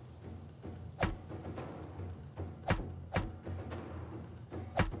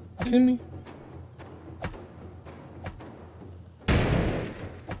 You kidding me?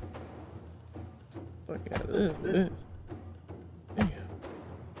 Fuck out of this, bitch. Damn.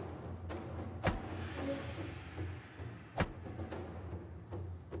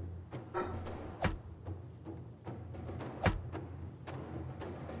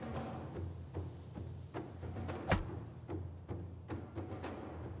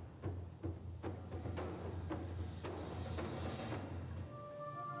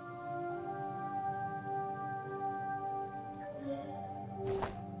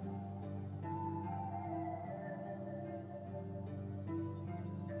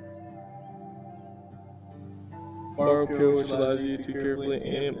 Bar appeal which allows you to carefully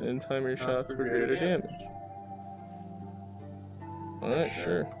aim and time your shots for greater damage. Alright,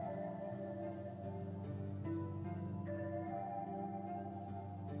 sure.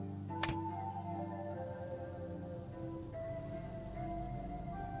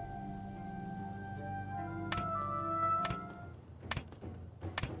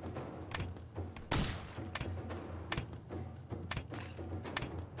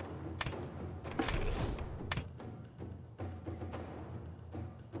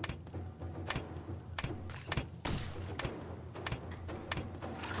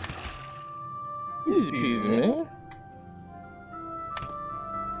 Easy peasy, man.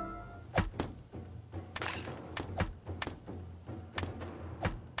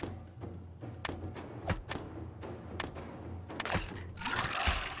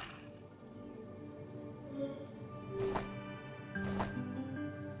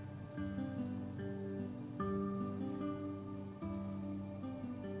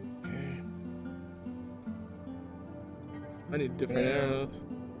 Okay. I need different arrows.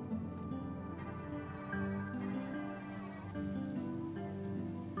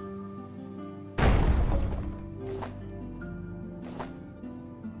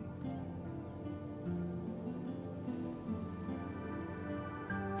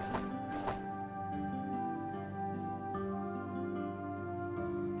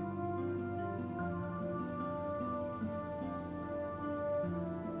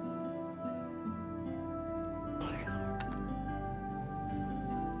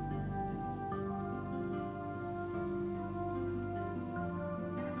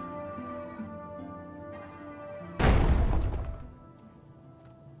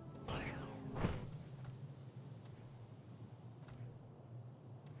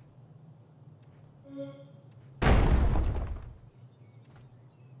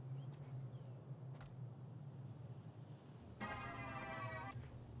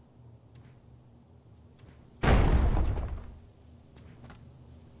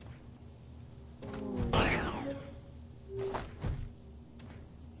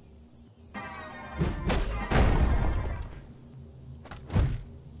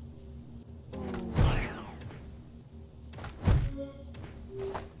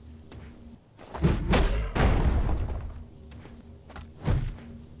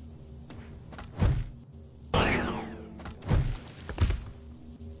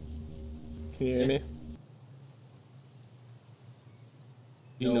 Can you hear me?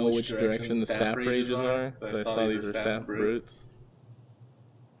 You know which direction the staff rages are? So I saw these were staff brutes.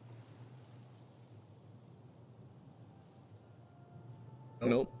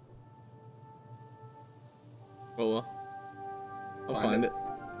 Nope. Oh well. I'll find it.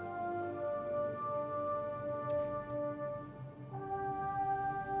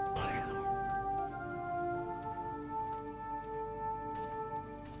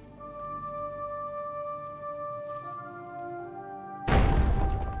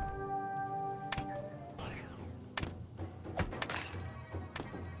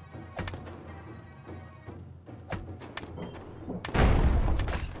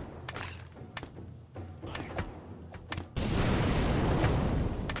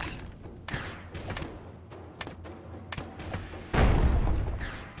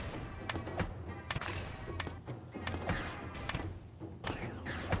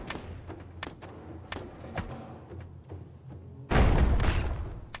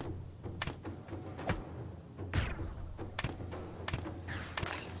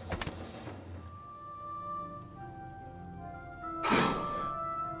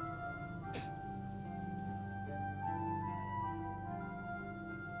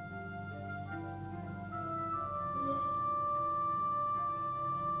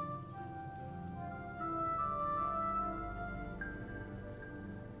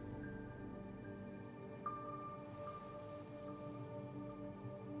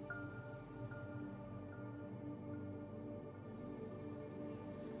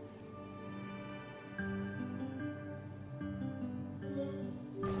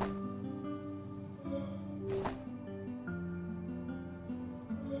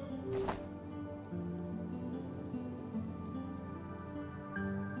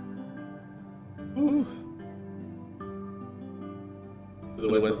 Ooh. To the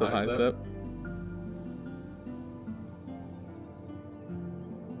west of the high step.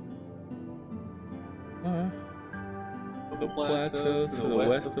 The plateau to the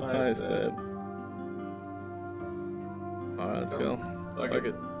west of high step. Alright, let's go. Fuck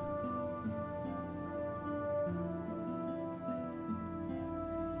it.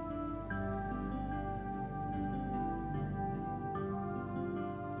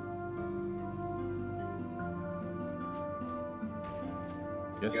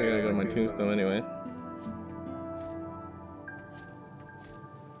 Guess I gotta go to my tombstone anyway.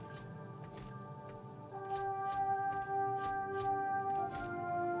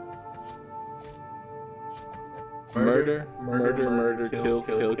 Murder, murder, murder, kill,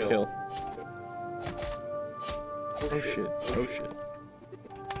 kill, kill. Oh shit, oh shit.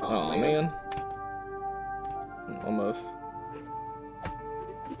 Oh man. Almost.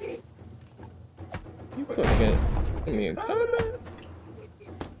 You fucking put me in combat?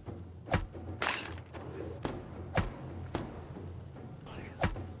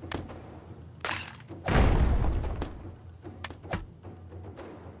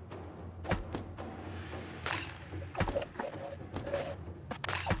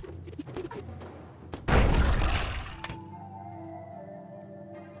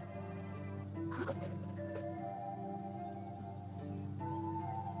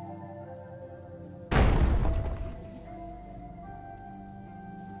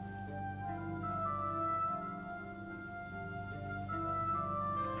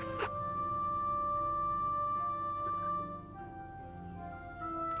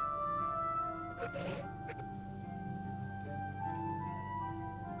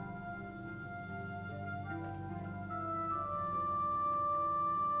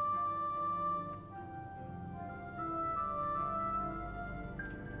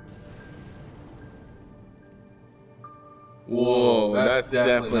 Whoa, that's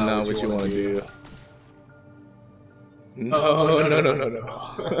definitely not what you want to do. No, no, no, no, no.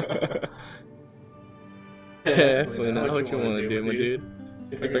 Definitely not what you want to do, my dude.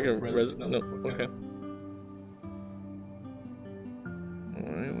 If I can no, okay.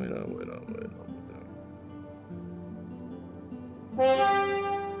 Alright, wait up.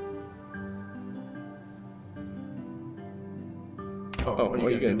 Oh, what are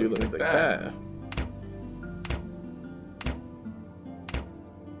you gonna do like that?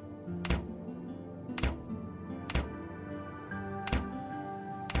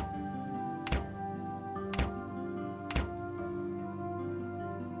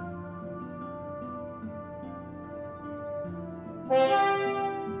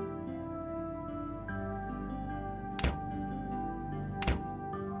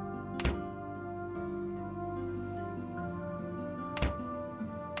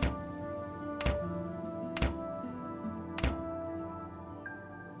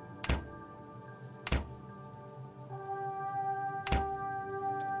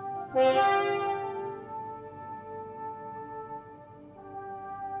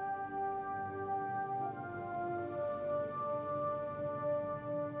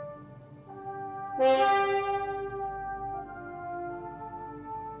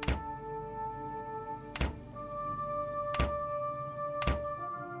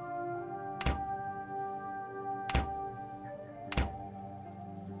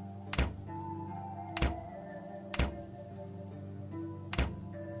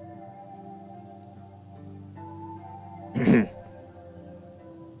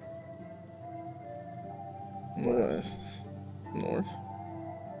 West. North.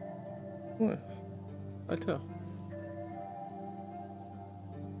 West. Plateau.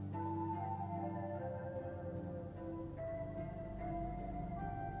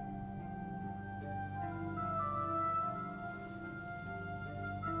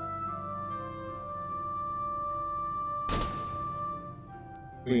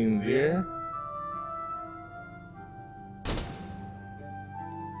 Queen's Ear.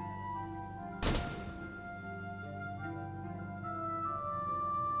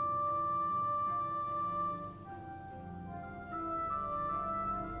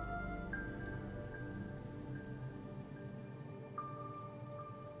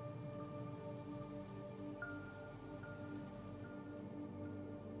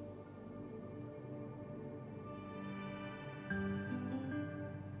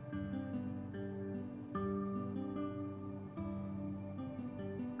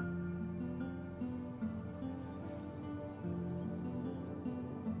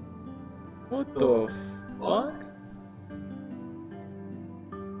 What the fuck?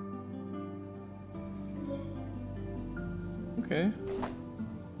 Okay.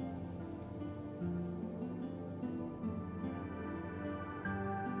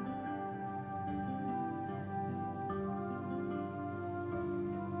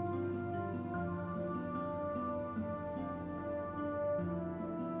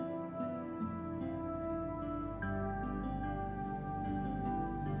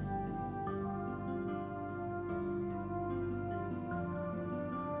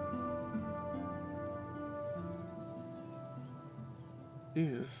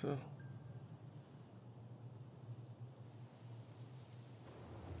 Jesus.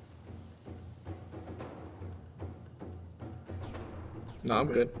 No, I'm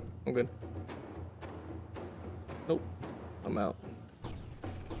good. I'm good. Nope. I'm out.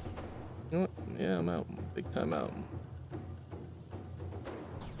 You know what? Yeah, I'm out. Big time out.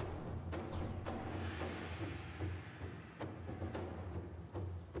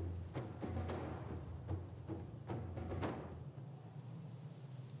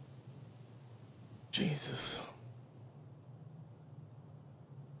 Jesus.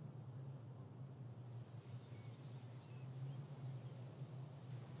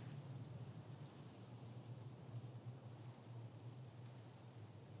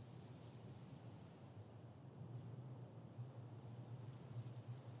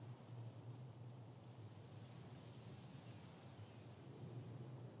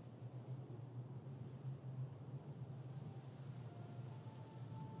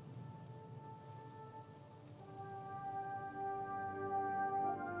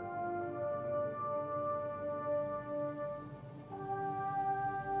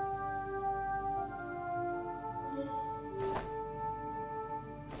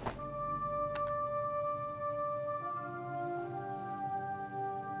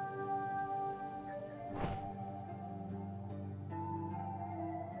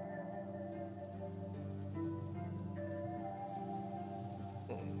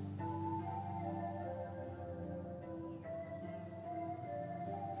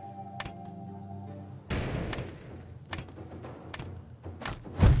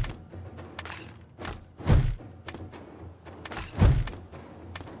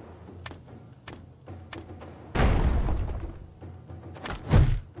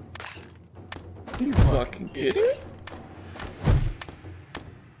 Are you fucking kidding me?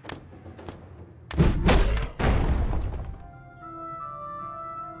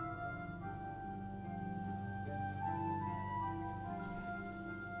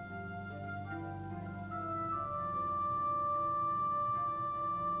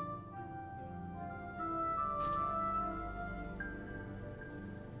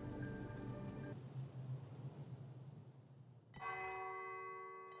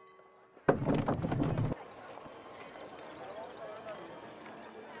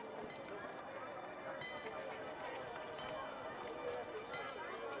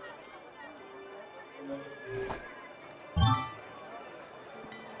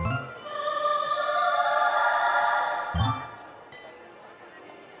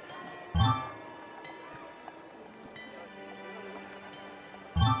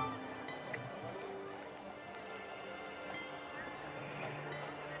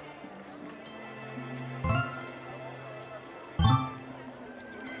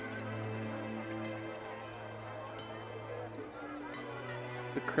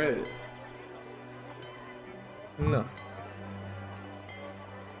 The credit. No.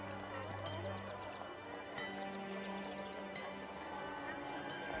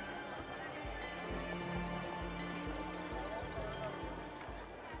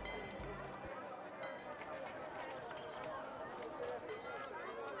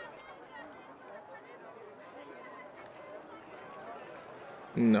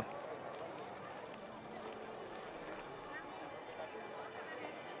 No.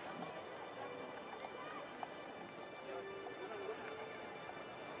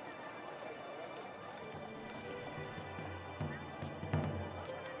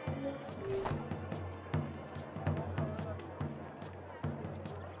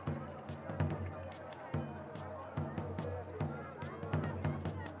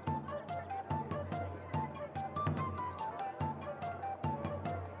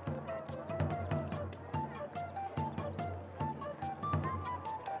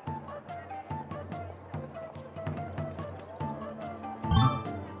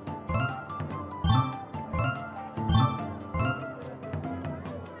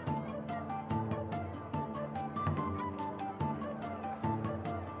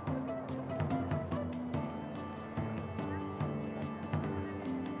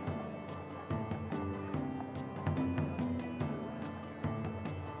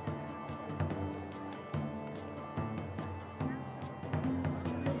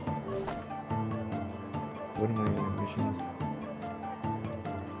 What are my missions?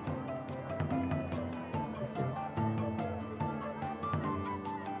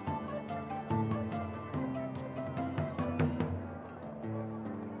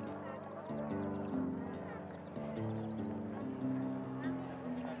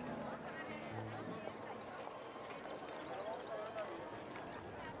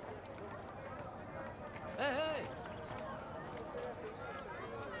 Hey!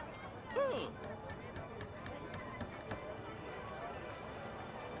 Oh.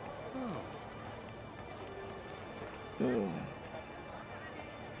 Oh.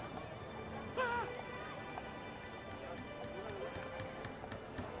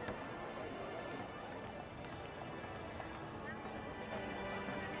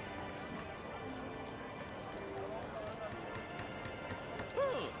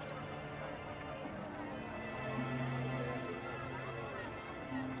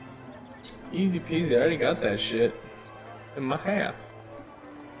 Easy peasy, I already got that shit. In my house.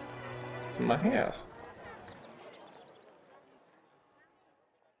 In my house.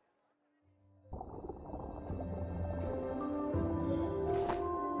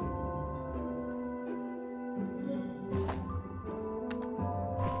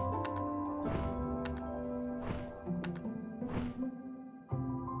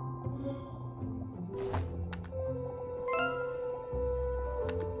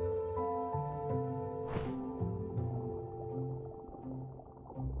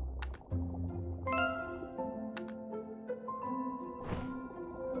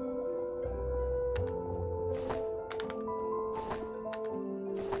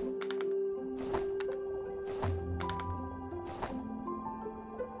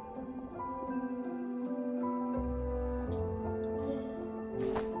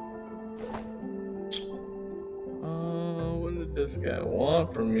 What did this guy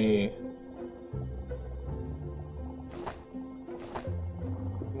want from me?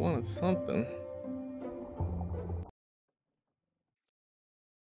 He wanted something.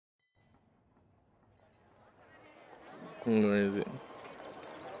 Where is it?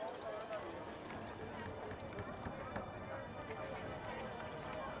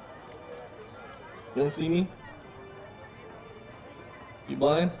 You don't see me? You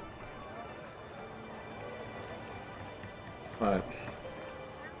blind? Alright.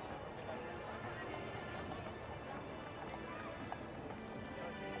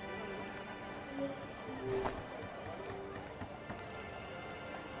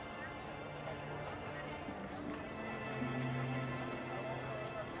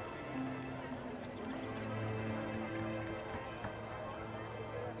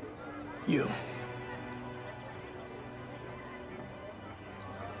 You.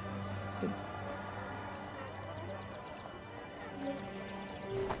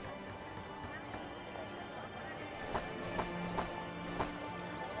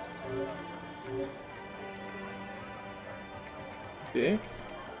 Dick.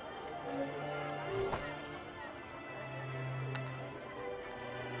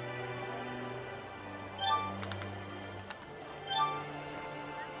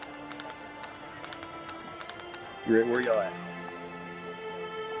 You're where y'all at?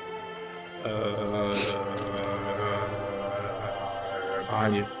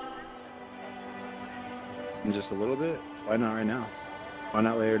 Behind you. In just a little bit? Why not right now? Why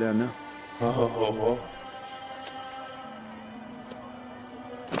not lay her down now? Oh.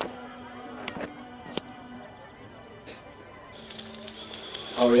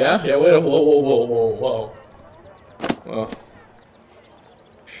 Oh yeah? Yeah, wait, whoa. Oh.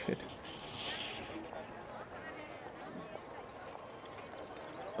 Shit.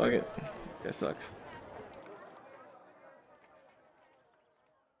 Fuck it. That sucks.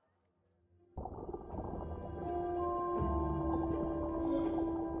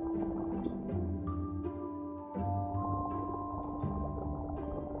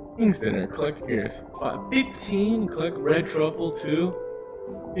 King's dinner, collect ears. 15, collect red truffle too.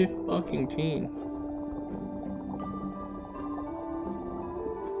 15.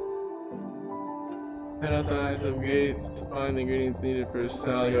 Head outside of gates to find the ingredients needed for a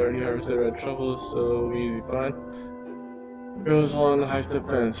salad. You already harvested red truffle, so easy to find. Goes along the high step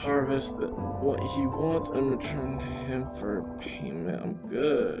fence. Harvest what he wants and return him for payment. I'm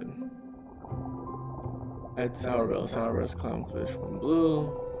good. Add sourdough. Sourdough's clownfish. One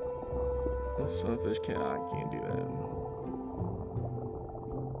blue. Sunfish I can't do that.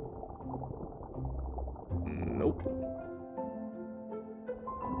 Nope.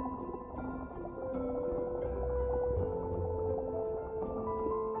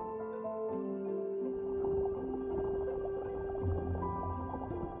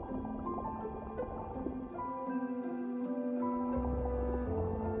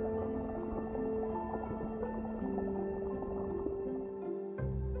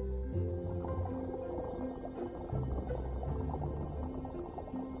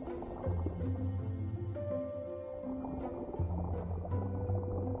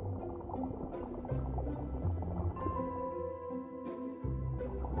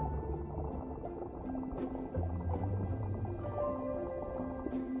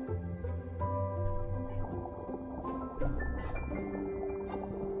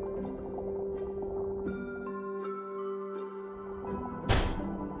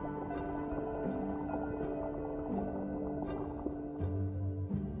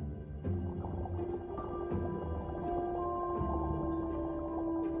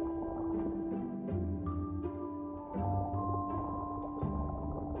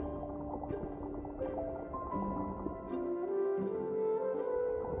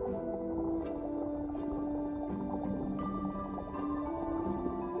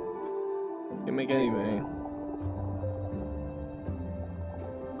 Can't make anything.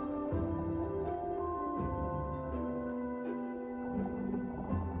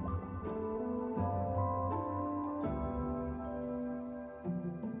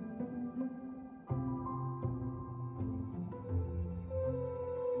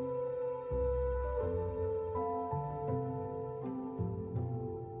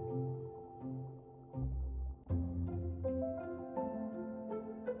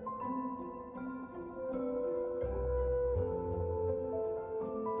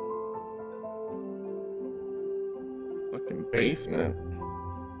 Fucking basement.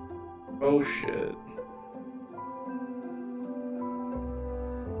 Oh shit.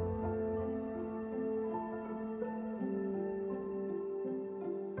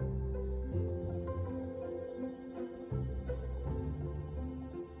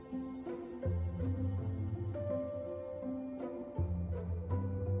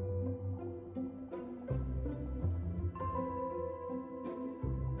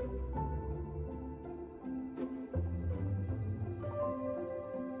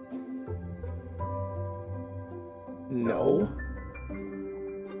 No.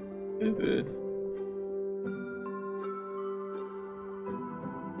 Stupid.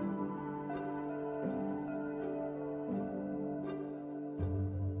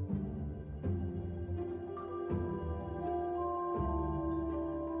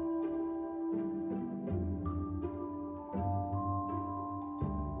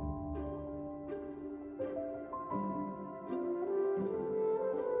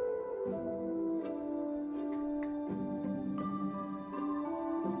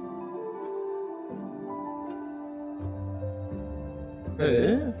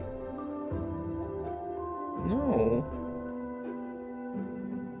 Eh? No.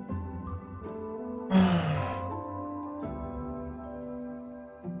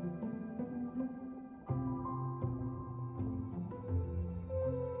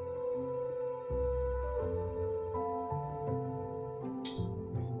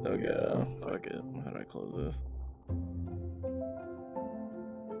 Still gotta. Fuck it. How do I close this?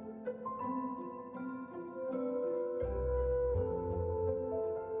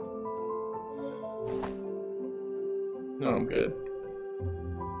 No, I'm good.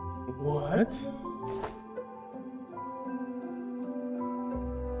 What?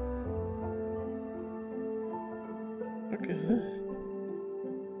 What is this?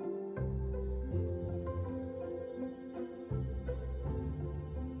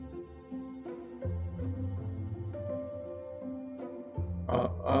 I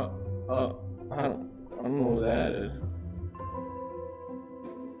don't know what that is.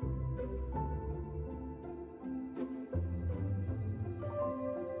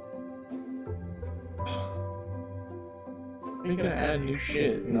 You're gonna add new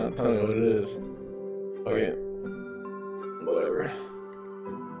shit and not tell me what it is. Okay. Whatever.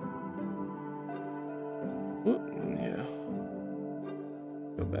 Oop, yeah.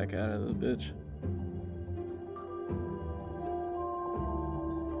 Go back out of this bitch.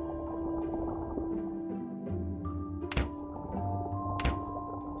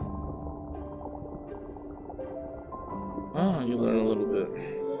 Oh, you learn a little bit.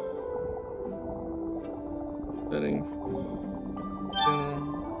 Settings.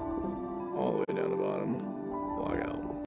 All the way down the bottom. Log out.